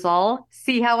proposal.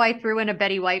 See how I threw in a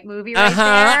Betty White movie right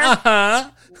there?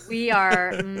 We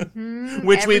are,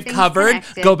 which we've covered.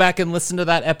 Connected. Go back and listen to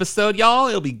that episode, y'all.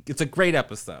 It's a great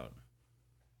episode.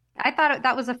 I thought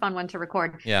that was a fun one to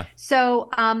record. Yeah. So,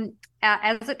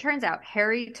 as it turns out,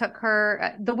 Harry took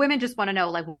her. The women just want to know,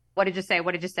 like, what did you say?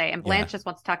 What did you say? And Blanche just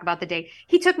wants to talk about the date.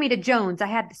 He took me to Jones. I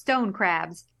had the stone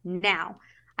crabs. Now,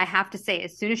 I have to say,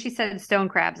 as soon as she said stone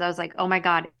crabs, I was like, oh my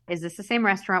God, is this the same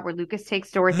restaurant where Lucas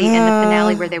takes Dorothy in the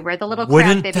finale where they wear the little crab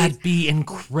Wouldn't bibbies? that be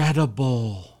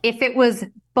incredible? If it was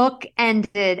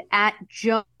bookended at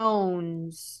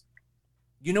Jones.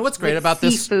 You know what's great about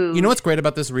seafood. this? You know what's great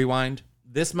about this rewind?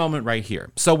 This moment right here.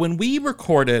 So when we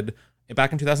recorded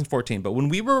back in 2014, but when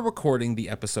we were recording the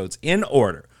episodes in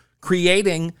order,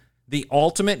 creating the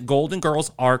ultimate Golden Girls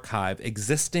archive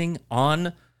existing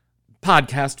on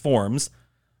podcast forms,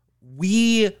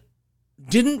 we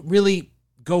didn't really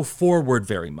go forward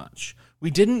very much.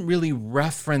 We didn't really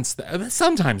reference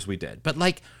sometimes we did, but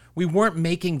like we weren't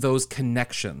making those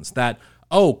connections that,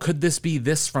 oh, could this be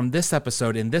this from this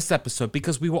episode in this episode?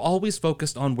 Because we were always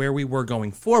focused on where we were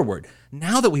going forward.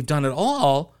 Now that we've done it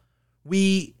all,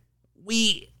 we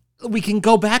can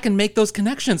go back and make those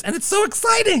connections, and it's so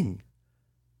exciting.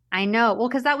 I know. Well,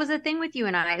 because that was the thing with you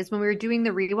and I, is when we were doing the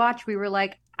rewatch, we were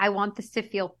like, I want this to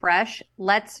feel fresh.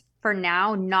 Let's, for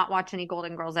now, not watch any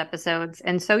Golden Girls episodes.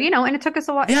 And so, you know, and it took us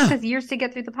a while, it took us years to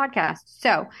get through the podcast.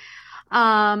 So,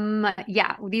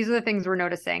 yeah, these are the things we're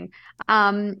noticing.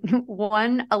 An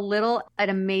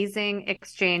amazing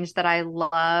exchange that I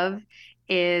love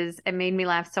is, it made me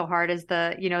laugh so hard, is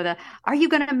the are you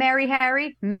gonna marry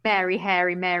Harry? Marry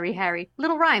Harry, marry Harry.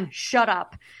 Little rhyme, shut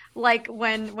up. Like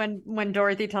when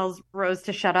Dorothy tells Rose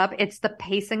to shut up, it's the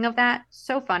pacing of that.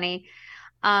 So funny.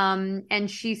 And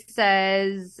she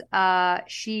says,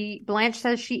 Blanche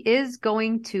says she is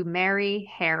going to marry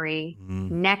Harry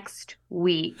next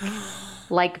week.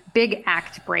 Like big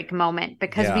act break moment,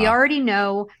 because we already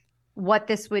know what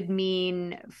this would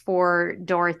mean for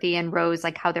Dorothy and Rose,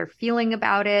 like how they're feeling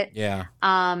about it. Yeah.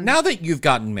 Now that you've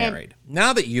gotten married,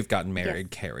 yes.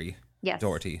 Carrie, yes.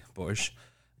 Dorothy Bush,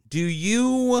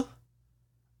 can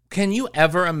you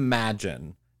ever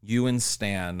imagine you and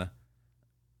Stan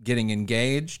getting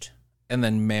engaged and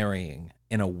then marrying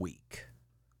in a week?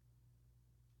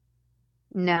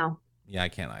 No. Yeah, I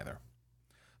can't either.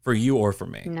 For you or for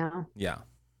me. No. Yeah.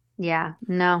 Yeah,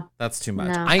 no. That's too much.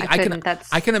 No, I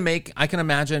can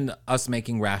imagine us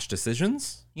making rash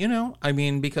decisions, you know? I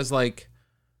mean, because like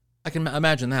I can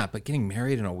imagine that, but getting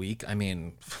married in a week, I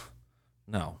mean,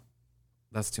 no.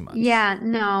 That's too much. Yeah,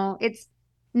 no, it's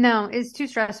too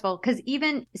stressful, cuz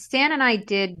even Stan and I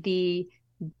did the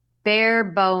bare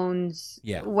bones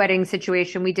wedding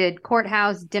situation. We did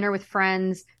courthouse, dinner with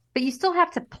friends, but you still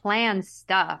have to plan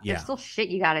stuff. Yeah. There's still shit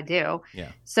you got to do.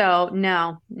 Yeah. So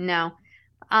no.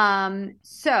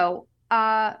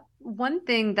 One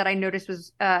thing that I noticed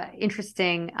was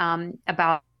interesting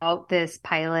about this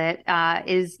pilot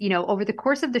is, you know, over the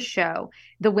course of the show,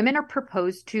 the women are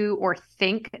proposed to or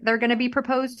think they're going to be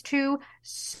proposed to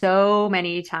so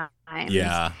many times.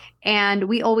 Yeah. And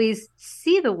we always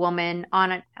see the woman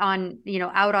out on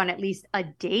at least a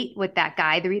date with that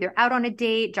guy. They're either out on a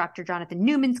date, Dr. Jonathan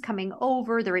Newman's coming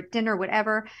over, they're at dinner,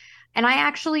 whatever. And I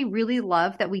actually really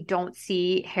love that we don't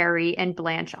see Harry and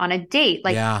Blanche on a date.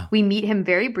 Like we meet him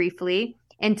very briefly.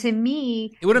 And to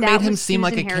me, it would have made him seem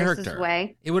Susan like a Harris's character.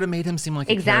 Way. It would have made him seem like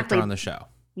a character on the show.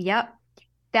 Yep.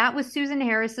 That was Susan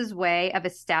Harris's way of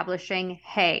establishing,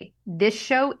 hey, this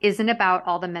show isn't about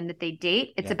all the men that they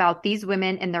date. It's about these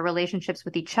women and their relationships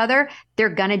with each other. They're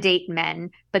going to date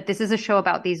men, but this is a show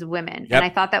about these women. And I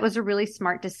thought that was a really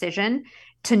smart decision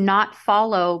to not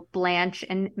follow Blanche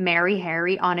and marry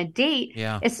Harry on a date,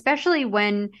 especially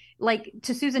when, like,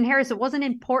 to Susan Harris, it wasn't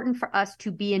important for us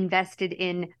to be invested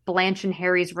in Blanche and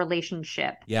Harry's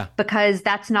relationship because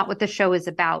that's not what the show is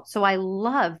about. So I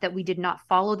love that we did not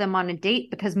follow them on a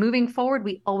date, because moving forward,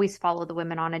 we always follow the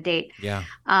women on a date.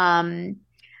 I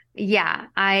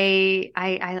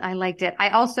liked it. I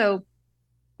also,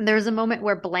 there's a moment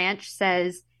where Blanche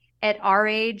says, at our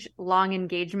age, long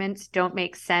engagements don't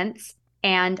make sense.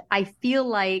 And I feel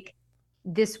like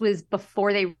this was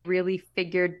before they really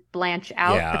figured Blanche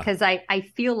out, because I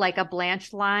feel like a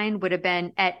Blanche line would have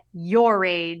been, at your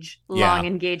age, long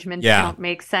engagements don't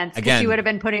make sense. Because she would have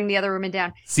been putting the other women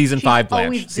down. Season 5 Blanche.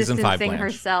 Always Season 5 distancing Blanche.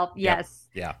 herself. Yes.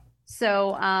 Yeah.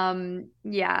 So, and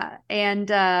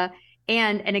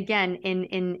again,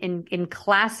 in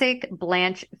classic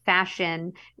Blanche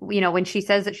fashion, you know, when she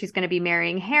says that she's going to be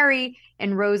marrying Harry,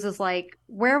 and Rose is like,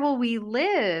 where will we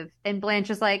live? And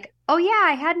Blanche is like, oh yeah,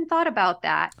 I hadn't thought about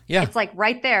that. Yeah. It's like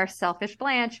right there, selfish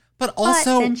Blanche. But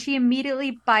then she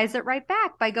immediately buys it right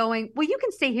back by going, well, you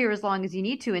can stay here as long as you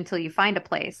need to until you find a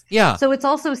place. Yeah. So it's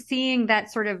also seeing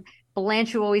that sort of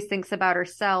Blanche who always thinks about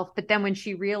herself, but then when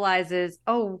she realizes,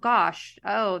 oh gosh,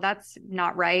 that's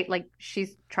not right, like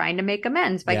she's trying to make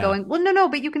amends by going, well, no,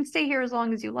 but you can stay here as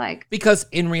long as you like. Because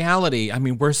in reality, I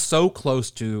mean, we're so close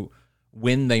to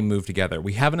when they move together.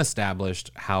 We haven't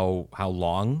established how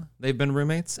long they've been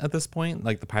roommates at this point.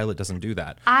 Like, the pilot doesn't do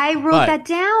that. I wrote that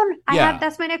down.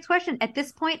 That's my next question. At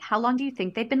this point, how long do you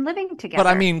think they've been living together? But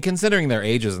I mean, considering their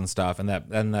ages and stuff, and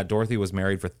that Dorothy was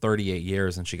married for 38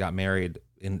 years and she got married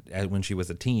when she was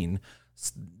a teen,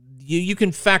 you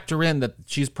can factor in that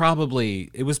she's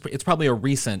probably, it's probably a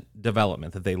recent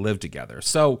development that they lived together.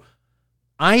 So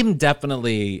I'm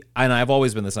definitely, and I've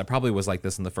always been this, and I probably was like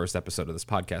this in the first episode of this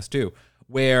podcast too,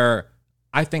 where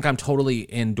I think I'm totally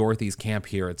in Dorothy's camp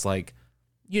here. It's like,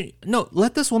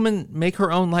 let this woman make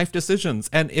her own life decisions.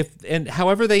 And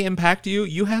however they impact you,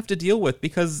 you have to deal with,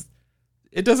 because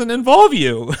it doesn't involve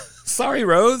you. Sorry,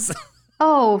 Rose.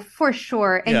 Oh, for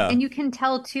sure. And you can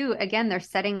tell too, again, they're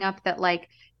setting up that like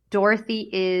Dorothy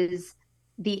is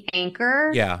the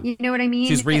anchor. Yeah. You know what I mean?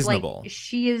 She's reasonable. Like,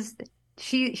 she's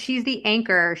the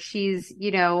anchor. She's,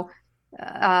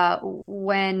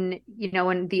 when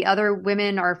the other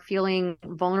women are feeling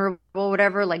vulnerable,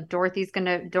 whatever, like Dorothy's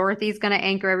gonna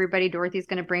anchor everybody. Dorothy's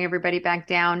gonna bring everybody back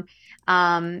down.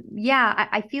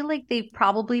 I feel like they've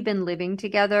probably been living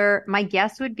together. My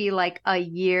guess would be like a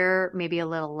year, maybe a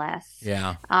little less.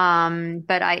 Yeah.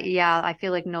 But I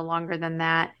feel like no longer than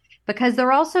that, because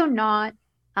they're also not,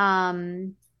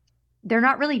 they're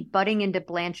not really butting into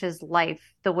Blanche's life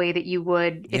the way that you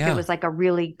would if it was like a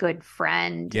really good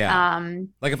friend. Yeah.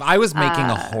 Like if I was making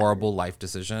a horrible life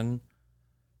decision,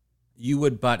 you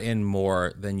would butt in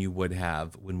more than you would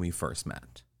have when we first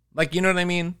met. Like, you know what I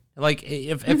mean? Like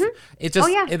if it just,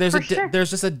 there's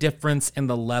just a difference in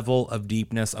the level of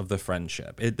deepness of the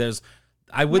friendship.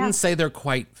 I wouldn't say they're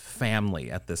quite family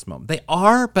at this moment. They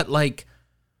are, but like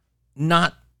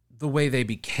not the way they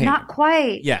became. Not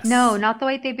quite. Yes. No, not the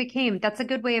way they became. That's a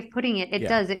good way of putting it. It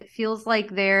does. It feels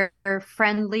like they're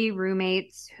friendly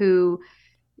roommates who,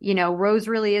 Rose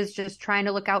really is just trying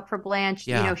to look out for Blanche.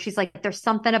 Yeah. She's like, there's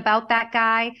something about that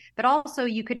guy. But also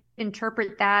you could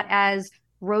interpret that as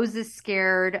Rose is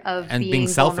scared of being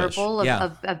vulnerable,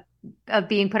 of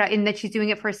being put out, in that she's doing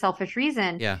it for a selfish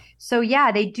reason. Yeah. So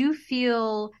they do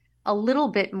feel a little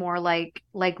bit more like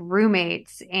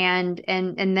roommates, and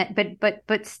that,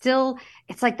 but still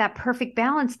it's like that perfect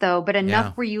balance though, but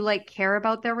enough where you like care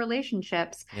about their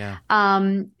relationships. Yeah.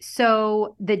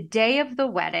 So the day of the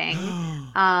wedding,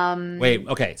 wait,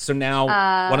 okay. So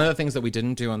now one of the things that we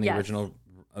didn't do on the original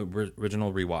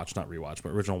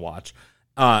watch,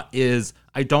 is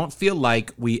I don't feel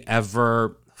like we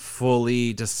ever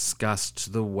fully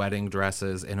discussed the wedding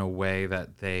dresses in a way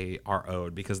that they are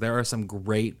owed, because there are some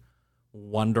great,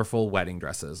 wonderful wedding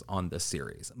dresses on this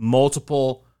series.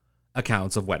 Multiple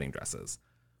accounts of wedding dresses.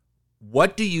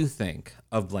 What do you think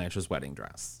of Blanche's wedding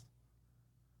dress?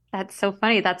 That's so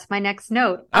funny. That's my next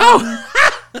note.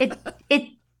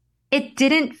 It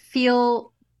didn't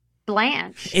feel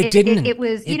Blanche. It didn't. It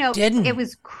was, it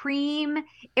was cream.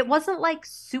 It wasn't like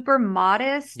super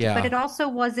modest, but it also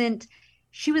wasn't,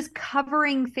 she was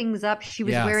covering things up. She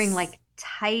was Yes. wearing like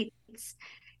tights.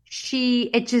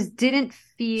 It just didn't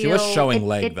feel. She was showing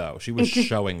leg though. She was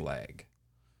showing leg.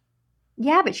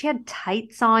 Yeah, but she had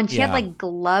tights on. She had Yeah. like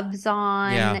gloves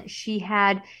on. Yeah. She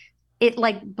had it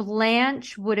like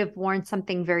Blanche would have worn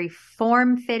something very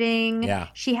form-fitting. Yeah.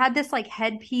 She had this like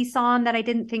headpiece on that I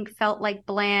didn't think felt like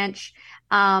Blanche.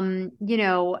 You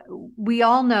know, we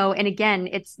all know, and again,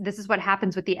 this is what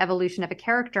happens with the evolution of a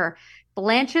character.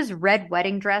 Blanche's red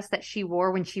wedding dress that she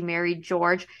wore when she married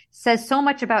George says so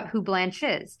much about who Blanche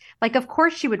is. Like, of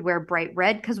course she would wear bright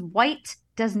red because white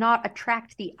does not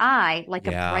attract the eye like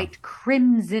a bright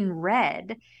crimson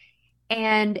red.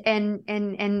 And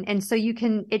so you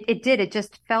can, it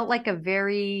just felt like a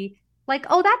very, like,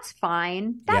 oh, that's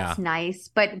fine. That's nice.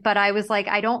 But I was like,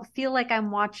 I don't feel like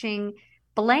I'm watching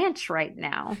Blanche right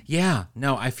now. Yeah,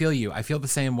 no, I feel you. I feel the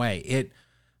same way.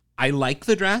 I like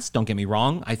the dress. Don't get me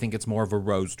wrong. I think it's more of a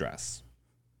Rose dress.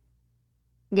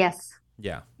 Yes.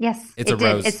 Yeah. Yes. It's a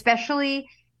Rose. Especially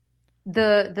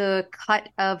the cut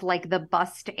of like the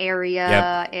bust area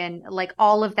and like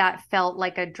all of that felt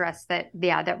like a dress that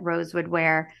Rose would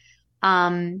wear.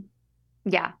 But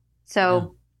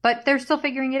they're still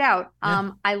figuring it out.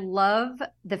 I love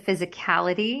the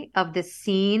physicality of this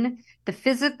scene, the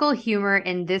physical humor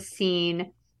in this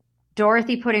scene.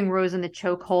 Dorothy putting Rose in the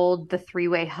chokehold, the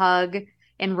three-way hug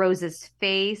in Rose's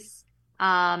face.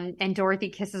 And Dorothy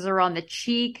kisses her on the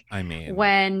cheek. I mean,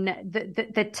 when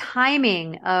the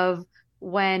timing of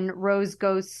when Rose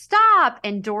goes stop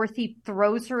and Dorothy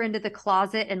throws her into the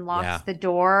closet and locks the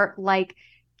door, like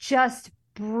just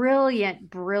brilliant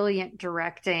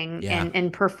directing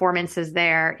and performances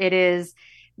there. It is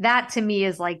that to me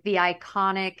is like the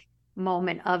iconic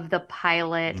moment of the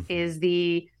pilot is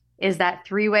that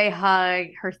three-way hug,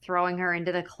 her throwing her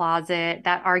into the closet,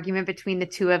 that argument between the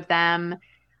two of them.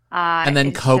 And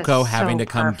then Coco having to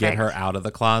come get her perfect. out of the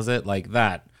closet like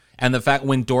that. And the fact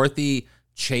when Dorothy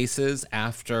chases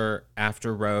after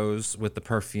Rose with the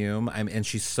perfume, and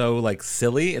she's so like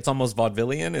silly, it's almost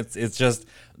vaudevillian. It's just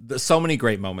there's so many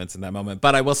great moments in that moment.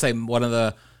 But I will say one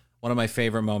of my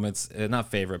favorite moments,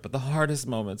 not favorite, but the hardest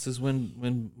moments is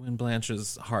when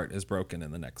Blanche's heart is broken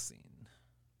in the next scene.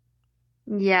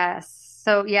 Yes.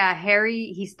 So yeah, Harry,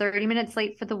 he's 30 minutes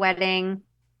late for the wedding.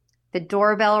 The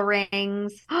doorbell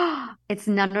rings. It's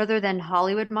none other than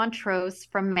Hollywood Montrose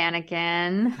from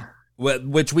Mannequin.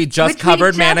 Which we just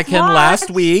covered Mannequin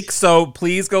last week. So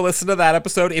please go listen to that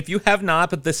episode if you have not.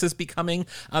 But this is becoming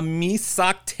a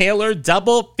Misak Taylor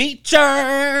double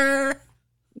feature.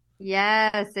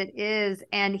 Yes, it is.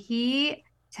 And he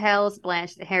tells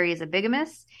Blanche that Harry is a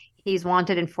bigamist. He's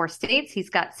wanted in 4 states. He's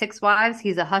got 6 wives.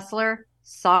 He's a hustler.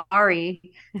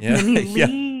 Sorry. Yeah. And he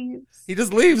leaves. He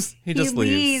just leaves. He just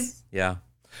leaves. leaves. Yeah.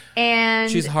 And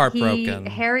she's heartbroken.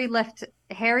 Harry left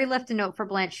a note for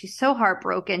Blanche. She's so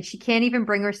heartbroken. She can't even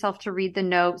bring herself to read the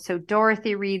note. So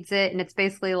Dorothy reads it, and it's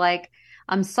basically like,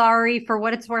 I'm sorry, for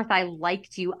what it's worth, I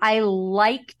liked you. I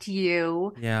liked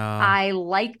you. Yeah. I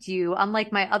liked you.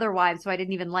 Unlike my other wives, who I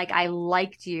didn't even like, I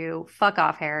liked you. Fuck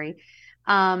off, Harry.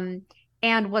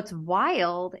 And what's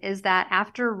wild is that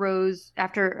after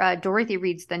Dorothy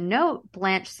reads the note,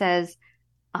 Blanche says,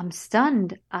 I'm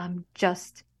stunned. I'm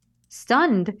just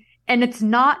stunned. And it's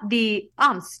not the,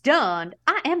 I'm stunned.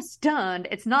 I am stunned.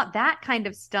 It's not that kind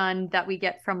of stunned that we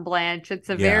get from Blanche. It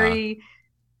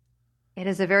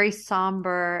is a very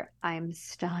somber, I'm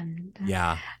stunned.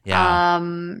 Yeah. Yeah.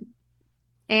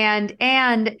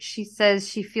 And she says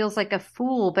she feels like a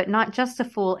fool, but not just a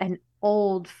fool, an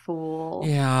old fool.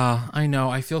 Yeah, I know.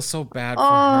 I feel so bad for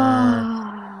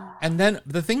her. And then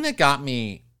the thing that got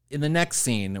me in the next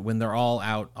scene when they're all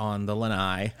out on the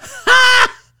lanai.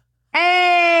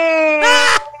 Hey!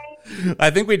 I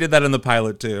think we did that in the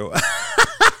pilot too.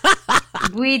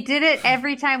 We did it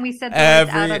every time we said the words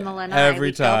out on the lanai.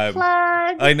 Every time.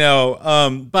 I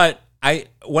know. But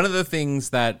one of the things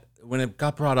that when it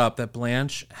got brought up that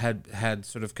Blanche had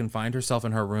sort of confined herself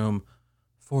in her room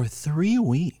for 3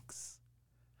 weeks.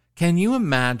 Can you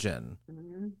imagine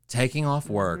taking off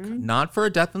work, not for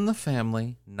a death in the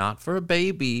family, not for a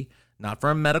baby, not for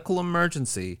a medical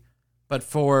emergency, but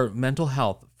for mental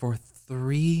health for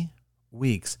 3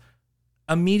 weeks?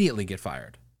 Immediately get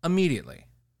fired. Immediately.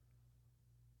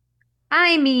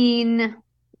 I mean,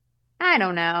 I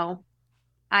don't know.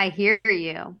 I hear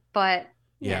you, but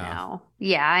you know,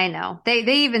 yeah, I know. They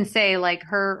even say like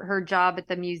her job at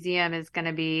the museum is going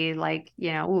to be like,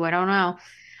 you know, I don't know.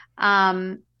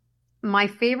 My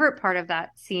favorite part of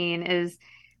that scene is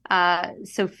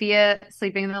Sophia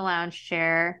sleeping in the lounge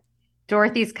chair.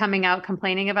 Dorothy's coming out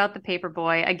complaining about the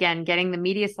paperboy, again, getting the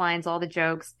meatiest lines, all the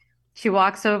jokes. She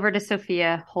walks over to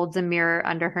Sophia, holds a mirror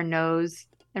under her nose,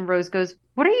 and Rose goes,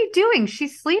 "What are you doing?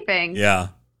 She's sleeping." Yeah.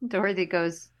 Dorothy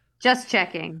goes, "Just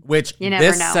checking." Which you never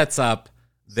this know. sets up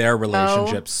their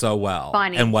relationship so well.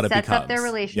 Funny. And what it sets becomes. up their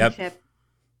relationship. Yep.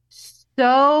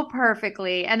 So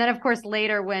perfectly. And then of course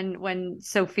later when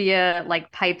Sophia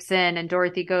like pipes in and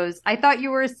Dorothy goes, "I thought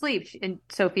you were asleep." And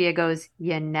Sophia goes,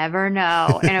 "You never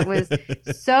know." And it was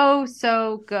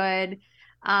so good.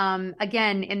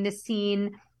 Again, in this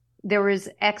scene, there was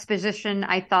exposition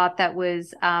I thought that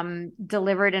was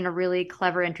delivered in a really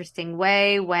clever, interesting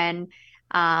way when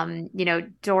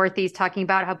Dorothy's talking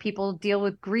about how people deal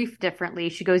with grief differently.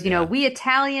 She goes, we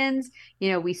Italians,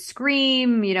 we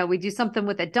scream, we do something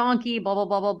with a donkey, blah, blah,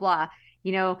 blah, blah,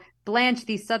 blah. Blanche,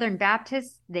 these Southern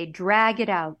Baptists, they drag it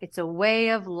out. It's a way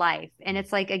of life. And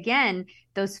it's like, again,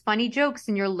 those funny jokes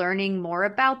and you're learning more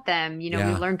about them. We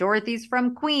learned Dorothy's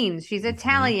from Queens. She's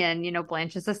Italian.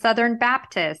 Blanche is a Southern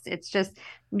Baptist. It's just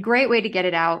a great way to get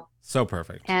it out. So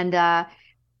perfect. And,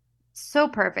 so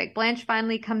perfect. Blanche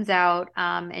finally comes out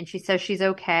and she says she's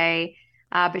okay.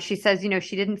 But she says,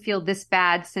 she didn't feel this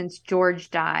bad since George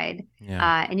died.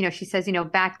 Yeah. And, she says,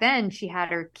 back then she had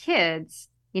her kids,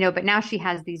 but now she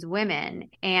has these women.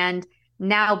 And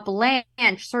now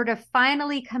Blanche sort of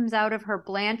finally comes out of her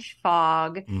Blanche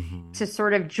fog to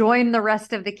sort of join the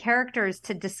rest of the characters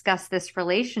to discuss this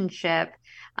relationship.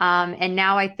 And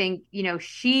now I think,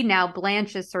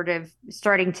 Blanche is sort of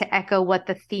starting to echo what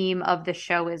the theme of the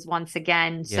show is once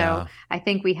again. Yeah. So I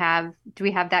think do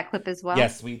we have that clip as well?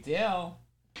 Yes, we do.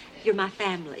 You're my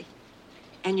family,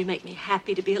 and you make me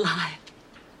happy to be alive.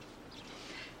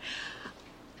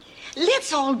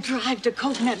 Let's all drive to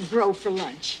Coconut Grove for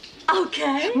lunch.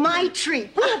 Okay. My treat.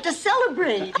 We have to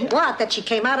celebrate. What, that she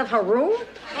came out of her room?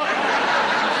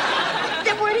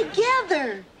 That we're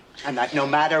together. And that no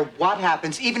matter what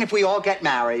happens, even if we all get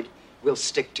married, we'll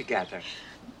stick together.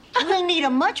 We need a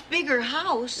much bigger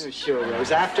house. Oh, sure,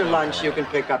 Rose. After lunch, you can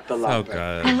pick up the lumber.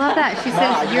 good. I love that. She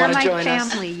says, you "You're wanna my join us?"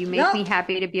 family. You make me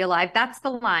happy to be alive." That's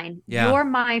the line. Yeah. You're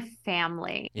my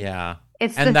family. Yeah.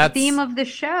 It's And the that's- theme of the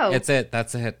show. It's it.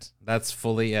 That's it. That's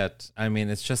fully it. I mean,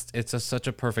 it's such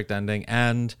a perfect ending.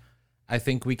 And I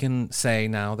think we can say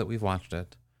now that we've watched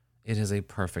it, it is a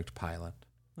perfect pilot.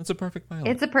 It's a perfect pilot.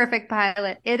 It's a perfect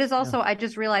pilot. It is also, I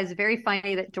just realized, very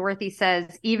funny that Dorothy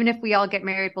says, "Even if we all get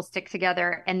married, we'll stick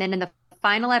together." And then in the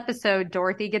final episode,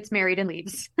 Dorothy gets married and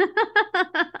leaves.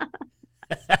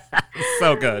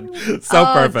 So good. So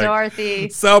perfect. Dorothy.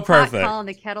 So perfect. Hot calling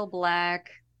the kettle black.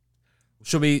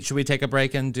 Should we take a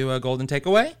break and do a golden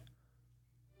takeaway?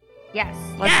 Yes,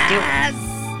 let's do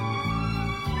it.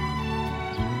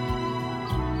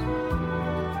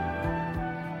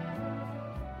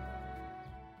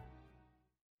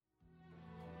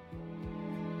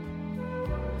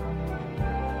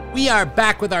 We are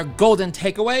back with our golden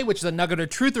takeaway, which is a nugget of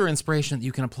truth or inspiration that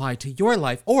you can apply to your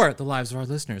life or the lives of our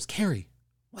listeners. Carrie,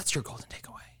 what's your golden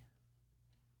takeaway?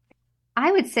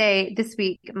 I would say this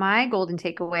week, my golden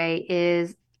takeaway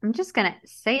is, I'm just going to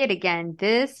say it again.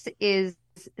 This is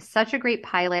such a great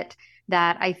pilot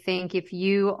that I think if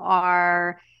you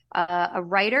are a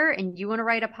writer and you want to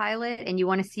write a pilot and you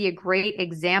want to see a great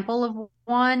example of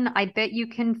one, I bet you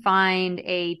can find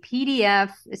a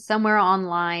PDF somewhere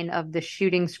online of the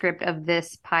shooting script of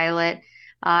this pilot.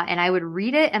 And I would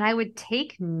read it and I would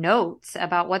take notes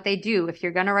about what they do if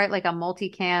you're going to write like a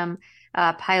multicam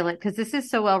pilot, because this is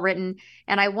so well written.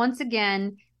 And I once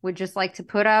again would just like to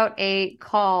put out a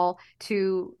call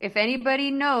to, if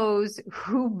anybody knows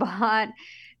who bought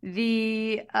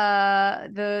the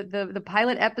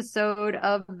pilot episode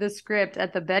of the script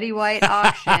at the Betty White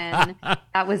auction.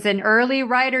 That was an early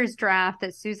writer's draft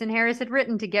that Susan Harris had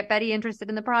written to get Betty interested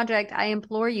in the project. I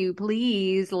implore you,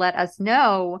 please let us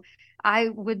know. I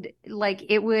would like,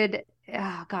 it would,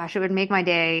 oh gosh, it would make my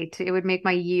day, it would make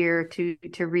my year to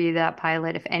read that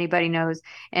pilot if anybody knows.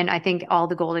 And I think all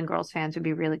the Golden Girls fans would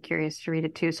be really curious to read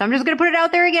it too. So I'm just going to put it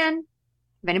out there again.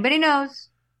 If anybody knows,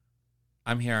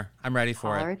 I'm here. I'm ready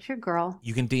for holler it. at your girl.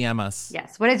 You can DM us.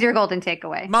 Yes. What is your golden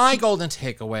takeaway? My golden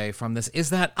takeaway from this is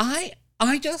that I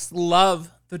just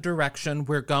love the direction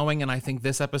we're going. And I think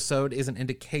this episode is an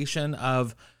indication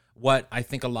of what I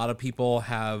think a lot of people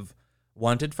have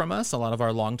wanted from us, a lot of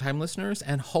our longtime listeners,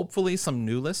 and hopefully some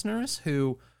new listeners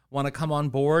who want to come on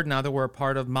board now that we're a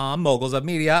part of Mom, Moguls of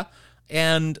Media,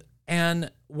 and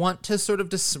want to sort of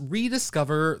just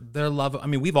rediscover their love. I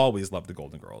mean, we've always loved the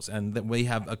Golden Girls, and that we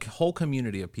have a whole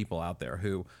community of people out there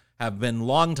who have been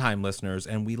longtime listeners,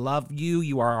 and we love you.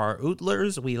 You are our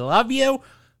ootlers. We love you,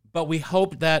 but we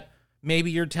hope that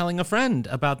maybe you're telling a friend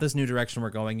about this new direction we're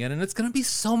going in, and it's going to be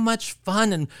so much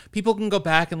fun, and people can go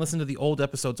back and listen to the old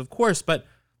episodes, of course, but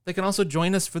they can also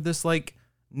join us for this like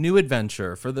new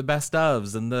adventure for the best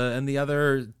ofs and the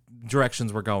other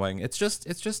directions we're going. It's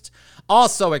just all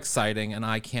so exciting, and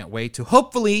I can't wait to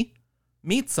hopefully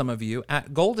meet some of you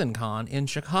at Golden Con in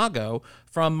Chicago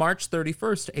from March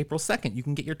 31st to April 2nd. You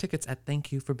can get your tickets at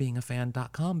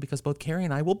thankyouforbeingatfan.com because both Carrie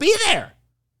and I will be there.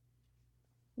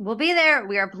 We'll be there.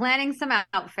 We are planning some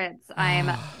outfits.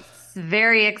 I'm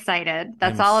very excited.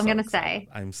 That's all I'm going to say.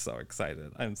 I'm so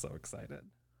excited.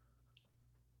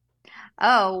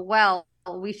 Oh, well,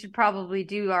 we should probably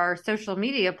do our social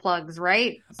media plugs,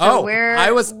 right? So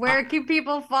where can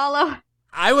people follow?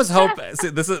 I was hoping. See,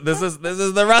 this is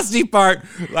the rusty part.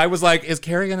 I was like, is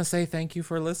Carrie going to say thank you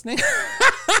for listening?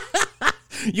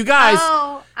 You guys.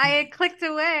 Oh, I had clicked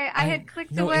away.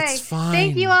 It's fine.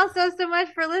 Thank you all so much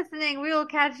for listening. We will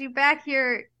catch you back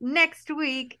here next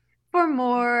week for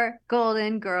more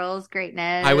Golden Girls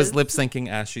greatness. I was lip syncing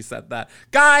as she said that.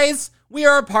 Guys, we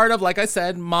are a part of, like I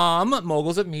said, Mom,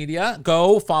 Moguls of Media.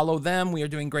 Go follow them. We are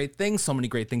doing great things. So many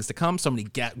great things to come. So many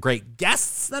great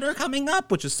guests that are coming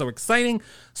up, which is so exciting.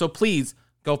 So please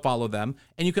go follow them.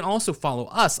 And you can also follow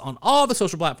us on all the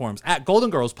social platforms at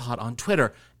Golden Girls Pod on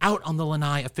Twitter, Out on the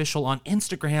Lanai Official on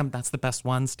Instagram. That's the best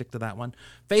one. Stick to that one.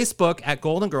 Facebook at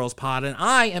Golden Girls Pod. And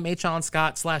I am H. Alan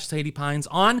Scott /Sadie Pines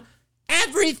on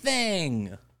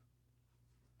everything.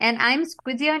 And I'm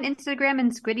Squidsy on Instagram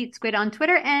and Squid Eats Squid on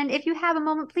Twitter. And if you have a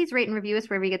moment, please rate and review us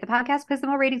wherever you get the podcast, because the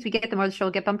more ratings we get, the more the show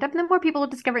will get bumped up, and the more people will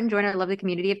discover it and join our lovely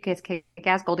community of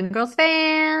kick-ass Golden Girls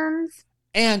fans.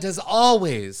 And as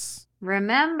always,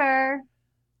 remember,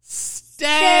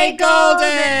 stay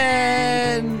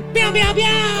golden! Meow, meow,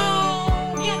 meow!